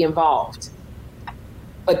need to be involved.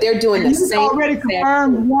 But they're doing the same. Already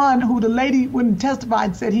confirmed one who the lady wouldn't testify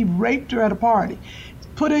and said he raped her at a party.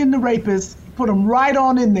 Put in the rapist, put him right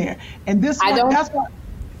on in there. And this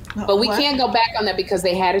but we can't go back on that because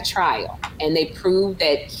they had a trial and they proved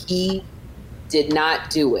that he did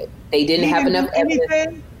not do it. They didn't have enough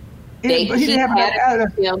evidence. He didn't have enough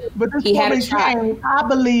evidence. But this woman came, I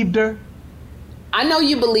believed her. I know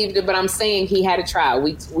you believed it, but I'm saying he had a trial.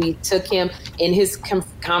 We took him in his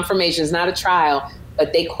confirmation. It's not a trial,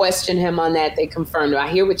 but they questioned him on that. They confirmed him. I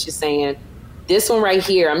hear what you're saying. This one right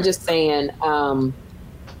here, I'm just saying,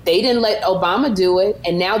 they didn't let Obama do it,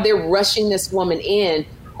 and now they're rushing this woman in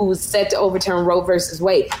who's set to overturn Roe versus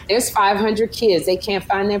Wade. There's 500 kids. They can't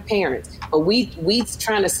find their parents. But we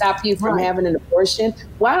trying to stop you from having an abortion.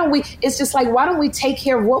 Why don't we take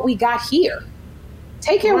care of what we got here?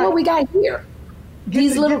 Take care of what we got here.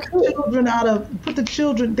 These little kids. Put the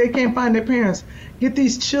children, they can't find their parents. Get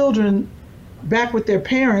these children back with their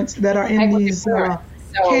parents that are in these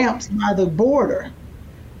camps by the border.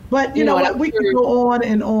 But you know what? We can go on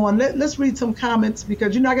and on. Let's read some comments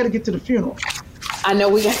because I got to get to the funeral. I know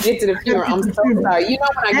we got to get to the funeral. I'm so sorry. When I get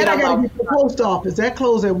to the post office. That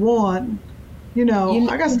closed at 1.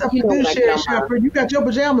 I got stuff to do, Sherry Shepherd. You got your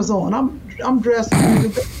pajamas on. I'm dressed.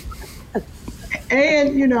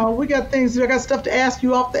 And, we got things. I got stuff to ask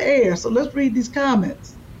you off the air. So let's read these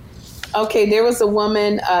comments. Okay, there was a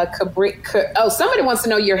woman. Somebody wants to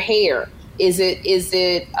know your hair. Is it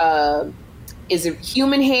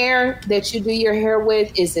human hair that you do your hair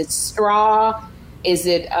with? Is it straw? Is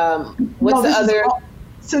it what's the other?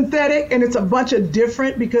 Synthetic, and it's a bunch of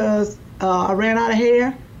different because I ran out of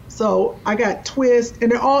hair. So I got twists,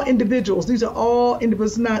 and they're all individuals. These are all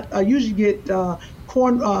individuals. Not I usually get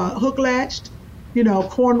hook latched,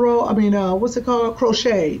 cornrow. I mean, what's it called?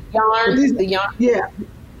 Crochet. Yarn. The yarn. Yeah.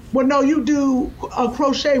 Well, no, you do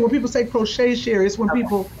crochet. When people say crochet, Sherry, it's when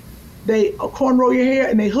people they cornrow your hair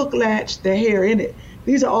and they hook latch their hair in it.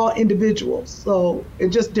 These are all individuals, so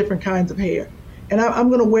it's just different kinds of hair. And I'm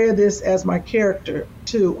going to wear this as my character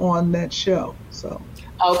too on that show. So.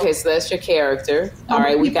 Okay, so that's your character. All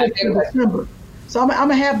right, we got December. So I'm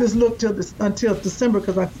gonna have this look until December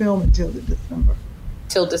because I film until December.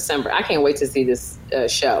 Till December. I can't wait to see this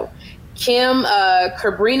show. Kim,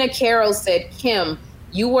 Cabrina Carroll said, Kim,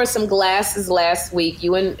 you wore some glasses last week,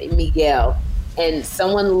 you and Miguel, and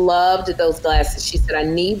someone loved those glasses. She said, I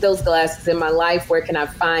need those glasses in my life. Where can I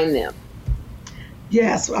find them?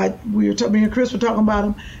 Yes, me and Chris were talking about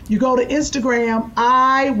them. You go to Instagram,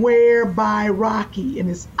 I Wear by Rocky, and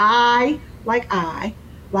it's I, like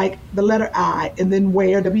the letter I, and then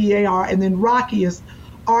Wear, W-E-A-R, and then Rocky is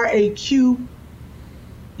R-A-Q-U-I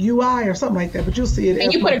or something like that, but you'll see it.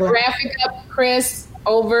 Can you put a graphic up, Chris,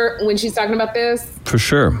 over when she's talking about this? For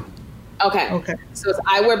sure. Okay. So it's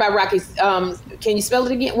I Wear by Rocky. Can you spell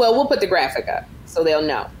it again? Well, we'll put the graphic up so they'll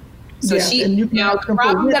know. So now the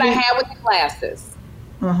problem that I had with the glasses.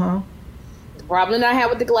 The problem that I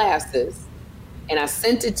had with the glasses, and I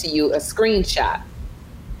sent it to you, a screenshot.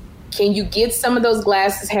 Can you get some of those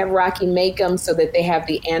glasses, have Rocky make them so that they have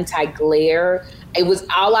the anti-glare? It was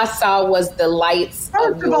all I saw was the lights.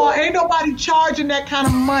 First of all, ain't nobody charging that kind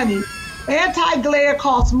of money. Anti-glare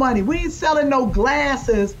costs money. We ain't selling no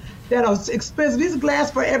glasses that are expensive. These are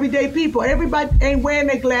glasses for everyday people. Everybody ain't wearing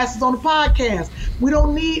their glasses on the podcast. We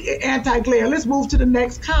don't need anti-glare. Let's move to the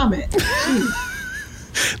next comment.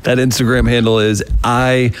 That Instagram handle is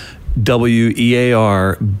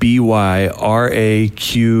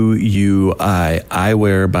IWEARBYRAQUI. I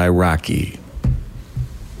Wear by Rocky.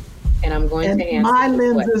 And I'm going to answer. My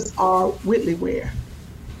lenses are Whitley Wear.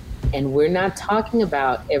 And we're not talking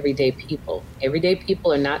about everyday people. Everyday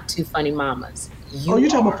people are not two funny mamas. You're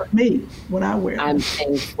talking about for me when I wear them. I'm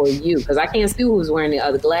saying for you because I can't see who's wearing the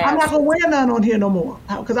other glasses. I'm not going to wear none on here no more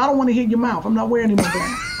because I don't want to hear your mouth. I'm not wearing any more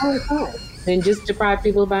glasses. All right. Then just deprive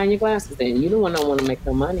people of buying your glasses. Then you don't want to make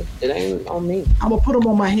no money. It ain't on me. I'm gonna put them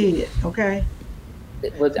on my head, okay?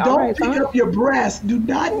 Don't pick up your breast. Do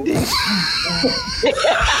not dig.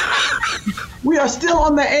 We are still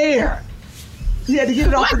on the air. You had to get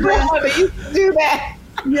it off the desk. You do that.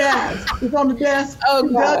 Yes, it's on the desk. Oh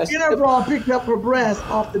gosh. Get her bra picked up her breast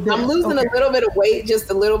off the desk. I'm losing a little bit of weight, just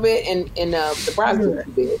a little bit, and the bra is too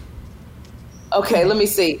big. Okay, let me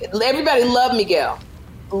see. Everybody love Miguel.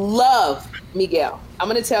 Love Miguel. I'm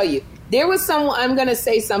going to tell you. There was I'm going to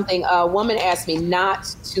say something. A woman asked me not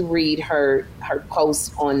to read her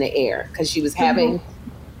post on the air because she was having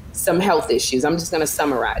some health issues. I'm just going to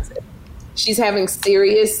summarize it. She's having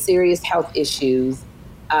serious health issues,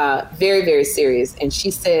 very, very serious. And she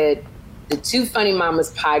said, the Two Funny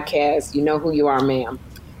Mamas podcast, you know who you are, ma'am,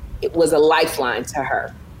 it was a lifeline to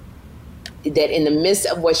her. That in the midst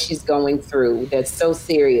of what she's going through, that's so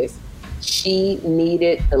serious, she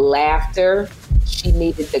needed the laughter. She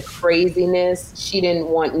needed the craziness. She didn't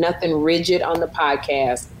want nothing rigid on the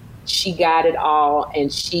podcast. She got it all,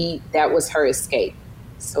 and that was her escape.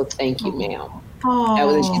 So thank you, ma'am.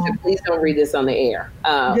 She said, please don't read this on the air.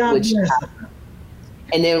 And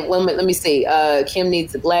then let me see. Kim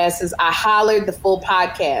needs the glasses. I hollered the full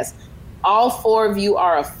podcast. All 4 of you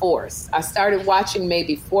are a force. I started watching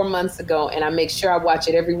maybe 4 months ago, and I make sure I watch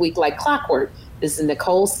it every week like clockwork. This is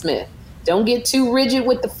Nicole Smith. Don't get too rigid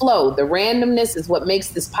with the flow. The randomness is what makes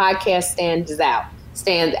this podcast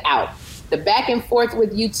stand out. The back and forth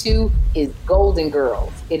with you two is golden,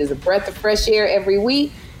 girls. It is a breath of fresh air every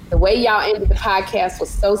week. The way y'all ended the podcast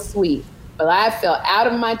was so sweet, but I fell out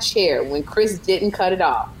of my chair when Chris didn't cut it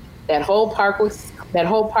off. That whole part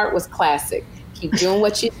was classic. Keep doing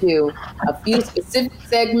what you do. A few specific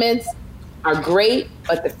segments are great,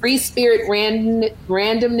 but the free spirit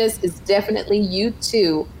randomness is definitely you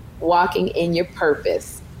two walking in your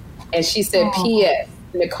purpose. And she said, P.S.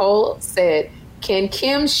 Nicole said, can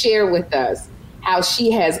Kim share with us how she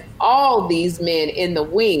has all these men in the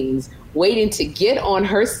wings waiting to get on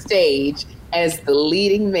her stage as the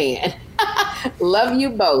leading man? Love you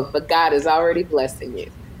both, but God is already blessing you.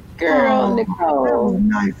 Girl, Nicole. That was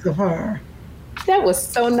nice of her. That was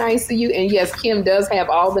so nice of you. And yes, Kim does have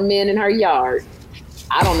all the men in her yard.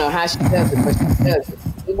 I don't know how she does it, but she does it.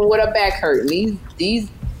 Even with her back hurting, these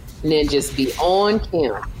ninjas be on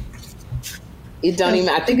Kim. It don't even,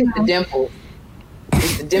 I think it's the dimples.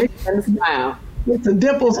 It's the dimples and the smile. It's the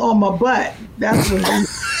dimples on my butt. That's what it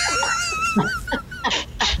is.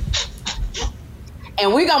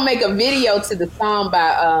 And we're gonna make a video to the song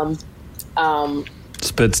by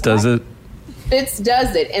Spitz Does It. Spitz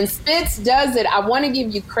Does It. And Spitz Does It, I want to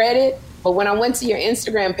give you credit, but when I went to your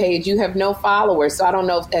Instagram page, you have no followers, so I don't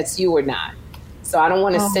know if that's you or not. So I don't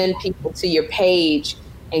want to send people to your page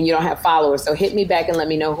and you don't have followers. So hit me back and let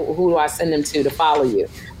me know who do I send them to follow you.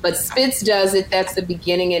 But Spitz Does It, that's the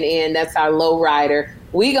beginning and end. That's our low rider.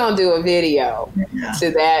 We gonna do a video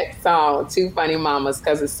to that song, Two Funny Mamas,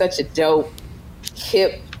 because it's such a dope,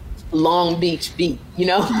 hip, Long Beach beat, you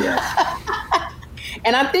know? Yeah.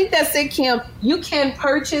 And I think that's it, Kim. You can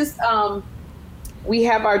purchase, we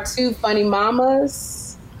have our Two Funny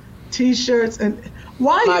Mamas T-shirts. And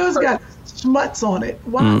why yours got schmutz on it?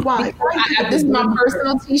 Why? This is my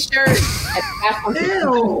personal T-shirt.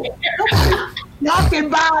 Ew. Y'all can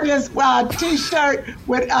buy this T-shirt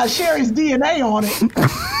with Sherry's DNA on it.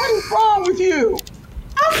 What is wrong with you?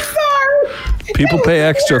 I'm sorry. People pay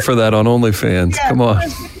extra for that on OnlyFans. Yeah, Come on.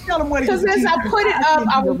 Because as I put it up,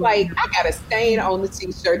 I was like, I got a stain on the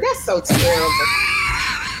T-shirt. That's so terrible.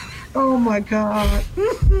 Oh my God.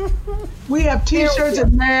 We have T-shirts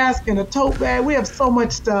and masks and a tote bag. We have so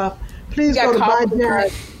much stuff. Please go to Buy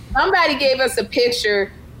Jack. Somebody gave us a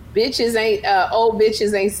picture. Old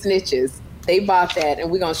bitches ain't snitches. They bought that,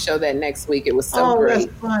 and we're gonna show that next week. It was so great.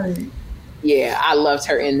 That's funny. Yeah, I loved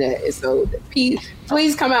her in that. So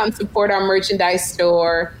please come out and support our merchandise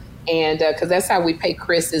store, and because that's how we pay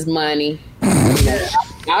Chris's money.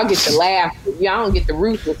 Y'all get to laugh. Y'all don't get the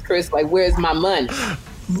ruthless Chris. Like, where's my money?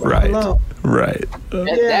 Right. Right.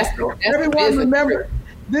 That's everyone remember,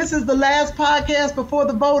 this is the last podcast before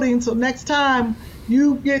the voting. So next time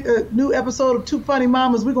you get a new episode of Two Funny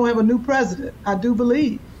Mamas, we're gonna have a new president. I do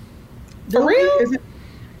believe. For real?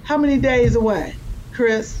 How many days away,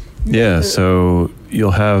 Chris? Yeah, so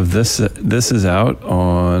you'll have this. This is out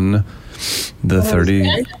on the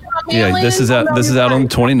 30th. Yeah, this is out on the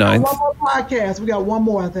 29th. One more podcast. We got one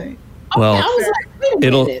more, I think. Well, I was like, wait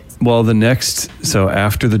a minute. the next, so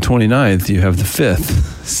after the 29th, you have the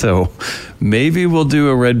 5th. So maybe we'll do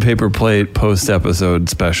a Red Paper Plate post-episode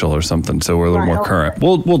special or something, so we're a little more current.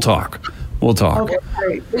 We'll talk. We'll talk. Okay,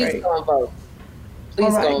 great. Please go and vote. Please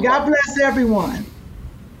all right. go and God vote. bless everyone.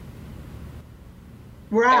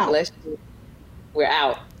 We're God out. bless you. We're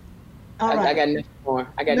out. All right. I got nothing more.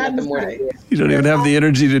 I got nothing more to say. You don't even have the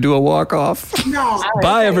energy to do a walk-off. No.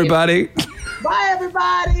 Bye, everybody. Bye,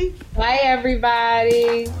 everybody. Bye,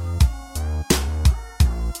 everybody.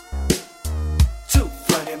 Two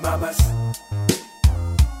funny mamas.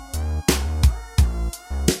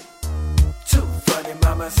 Two funny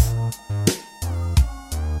mamas.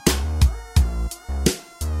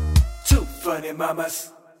 Two funny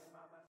mamas.